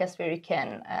podcast where you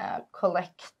can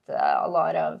collect a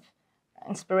lot of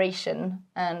inspiration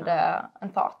and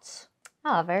thoughts.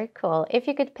 Oh, very cool. If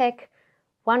you could pick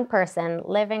one person,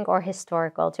 living or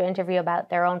historical, to interview about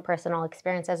their own personal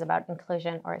experiences about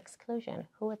inclusion or exclusion,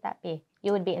 who would that be?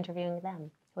 You would be interviewing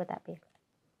them. Who would that be?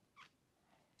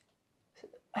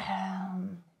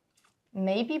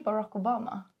 Maybe Barack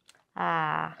Obama.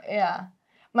 Yeah.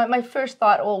 My first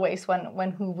thought always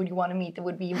when who would you want to meet, it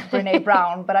would be Brene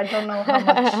Brown, but I don't know how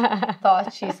much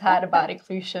thought she's had about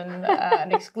inclusion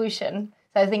and exclusion.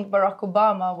 So I think Barack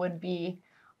Obama would be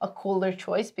a cooler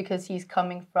choice because he's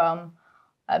coming from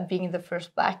being the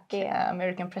first Black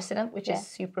American president, which is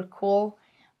super cool.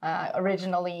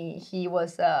 Originally, he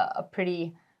was a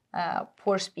pretty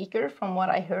poor speaker, from what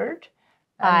I heard.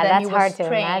 And then that's hard to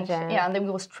imagine. Yeah, and then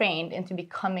he was trained into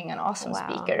becoming an awesome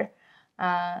speaker.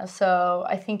 So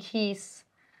I think he's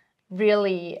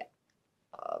really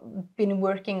been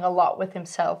working a lot with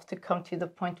himself to come to the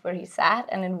point where he's at,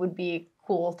 and it would be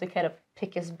cool to kind of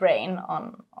pick his brain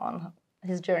on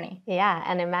his journey. Yeah,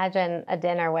 and imagine a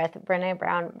dinner with Brene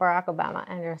Brown, Barack Obama,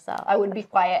 and yourself. I would be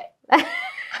quiet.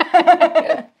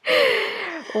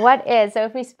 So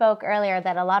if we spoke earlier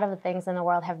that a lot of the things in the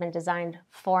world have been designed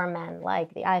for men,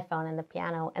 like the iPhone and the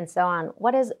piano and so on,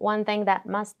 what is one thing that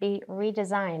must be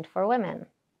redesigned for women?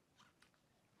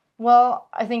 Well,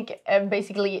 I think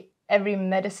basically every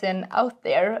medicine out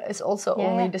there is also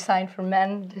only designed for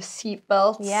men. The seat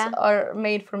belts are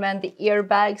made for men. The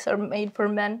airbags are made for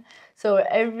men. So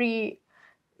every,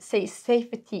 say,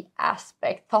 safety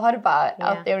aspect thought about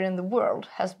out there in the world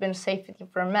has been safety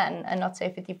for men and not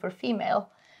safety for female.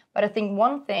 But I think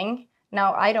one thing,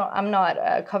 now I'm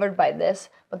not covered by this,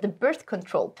 but the birth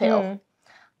control pill.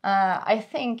 I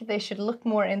think they should look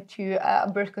more into a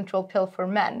birth control pill for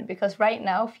men, because right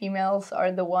now females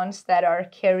are the ones that are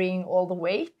carrying all the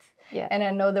weight. Yeah. And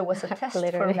I know there was a test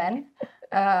for men,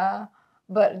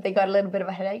 but they got a little bit of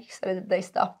a headache, so they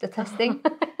stopped the testing.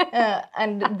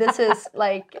 And this is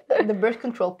like, the birth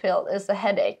control pill is a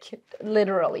headache,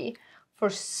 literally, for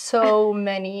so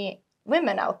many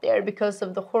women out there because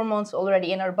of the hormones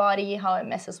already in our body, how it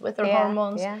messes with our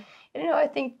hormones. Yeah. You know, I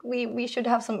think we should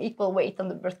have some equal weight on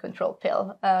the birth control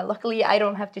pill. Luckily, I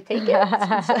don't have to take it.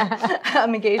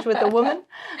 I'm engaged with a woman,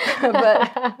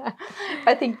 but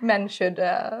I think men should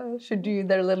do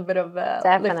their little bit of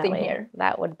lifting here.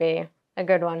 That would be a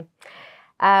good one.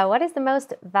 What is the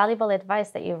most valuable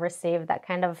advice that you've received that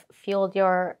kind of fueled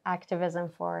your activism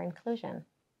for inclusion?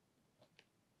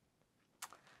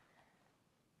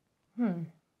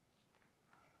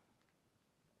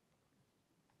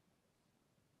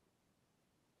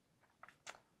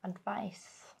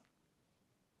 Advice.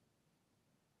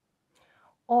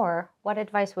 Or what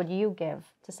advice would you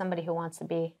give to somebody who wants to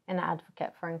be an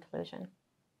advocate for inclusion?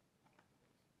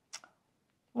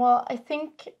 Well, I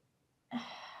think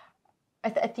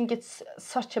it's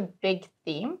such a big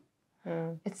theme.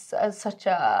 It's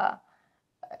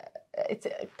it's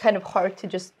kind of hard to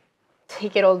just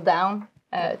take it all down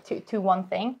to one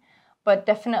thing, but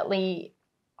definitely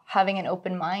having an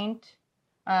open mind.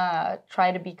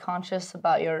 Try to be conscious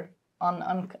about your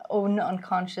own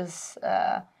unconscious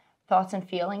thoughts and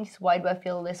feelings. Why do I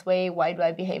feel this way? Why do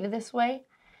I behave this way?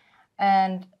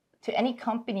 And to any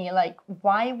company, like,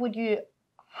 why would you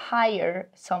hire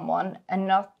someone and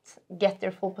not get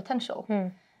their full potential?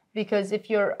 Because if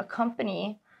you're a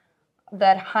company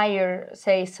that hire,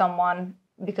 say, someone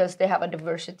because they have a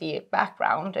diversity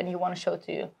background and you want to show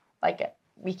to, like,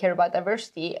 we care about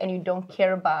diversity, and you don't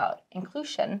care about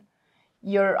inclusion,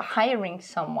 you're hiring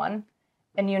someone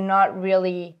and you're not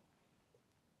really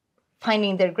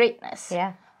finding their greatness.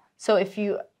 Yeah. So if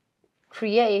you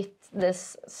create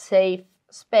this safe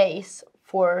space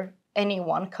for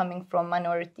anyone coming from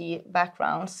minority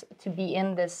backgrounds to be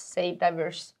in this safe,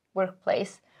 diverse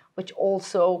workplace, which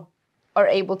also are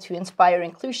able to inspire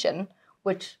inclusion,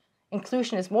 which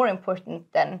inclusion is more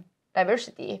important than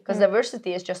diversity, because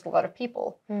diversity is just a lot of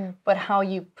people. But how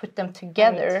you put them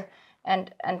together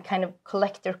and kind of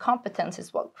collect their competence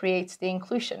is what creates the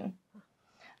inclusion.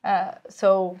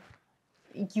 So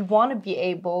you want to be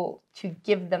able to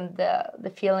give them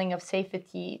the feeling of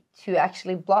safety to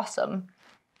actually blossom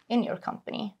in your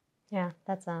company. Yeah,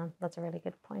 that's a really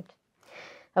good point.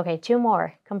 Okay, 2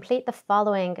 more. Complete the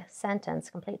following sentence.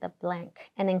 Complete the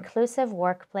blank. An inclusive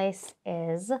workplace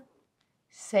is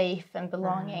Safe and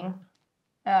belonging.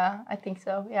 I think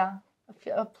so, yeah.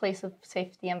 A place of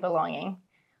safety and belonging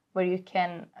where you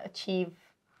can achieve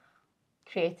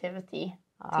creativity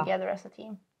together as a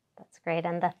team. That's great.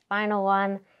 And the final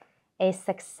one, a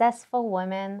successful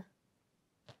woman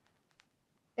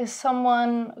is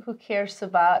someone who cares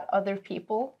about other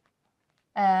people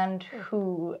and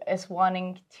who is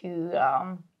wanting to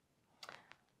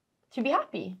be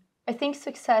happy. I think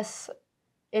success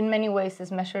in many ways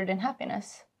is measured in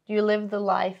happiness. Do you live the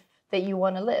life that you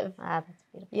want to live? That's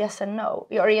beautiful. Yes and no,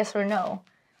 or yes or no.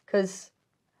 Because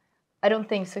I don't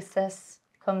think success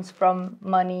comes from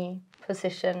money,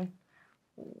 position,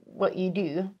 what you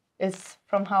do. It's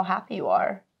from how happy you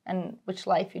are and which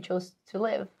life you chose to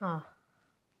live. Oh,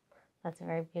 that's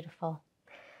very beautiful.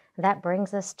 That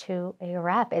brings us to a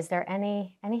wrap. Is there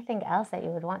anything else that you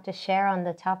would want to share on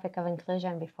the topic of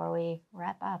inclusion before we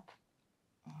wrap up?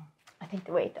 I think,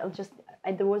 wait,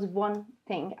 there was one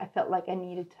thing I felt like I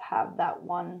needed to have that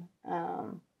one.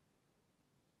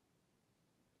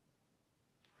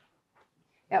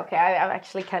 Okay, I've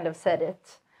actually kind of said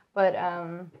it, but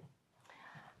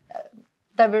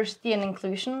diversity and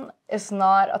inclusion is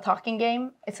not a talking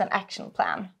game, it's an action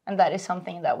plan. And that is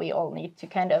something that we all need to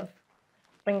kind of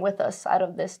bring with us out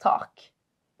of this talk.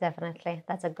 Definitely.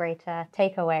 That's a great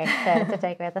takeaway to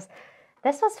take with us.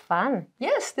 This was fun.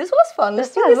 Yes, this was fun.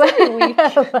 Let's do this every week.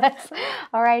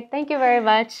 All right. Thank you very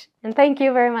much. And thank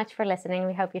you very much for listening.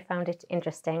 We hope you found it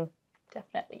interesting.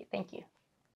 Definitely. Thank you.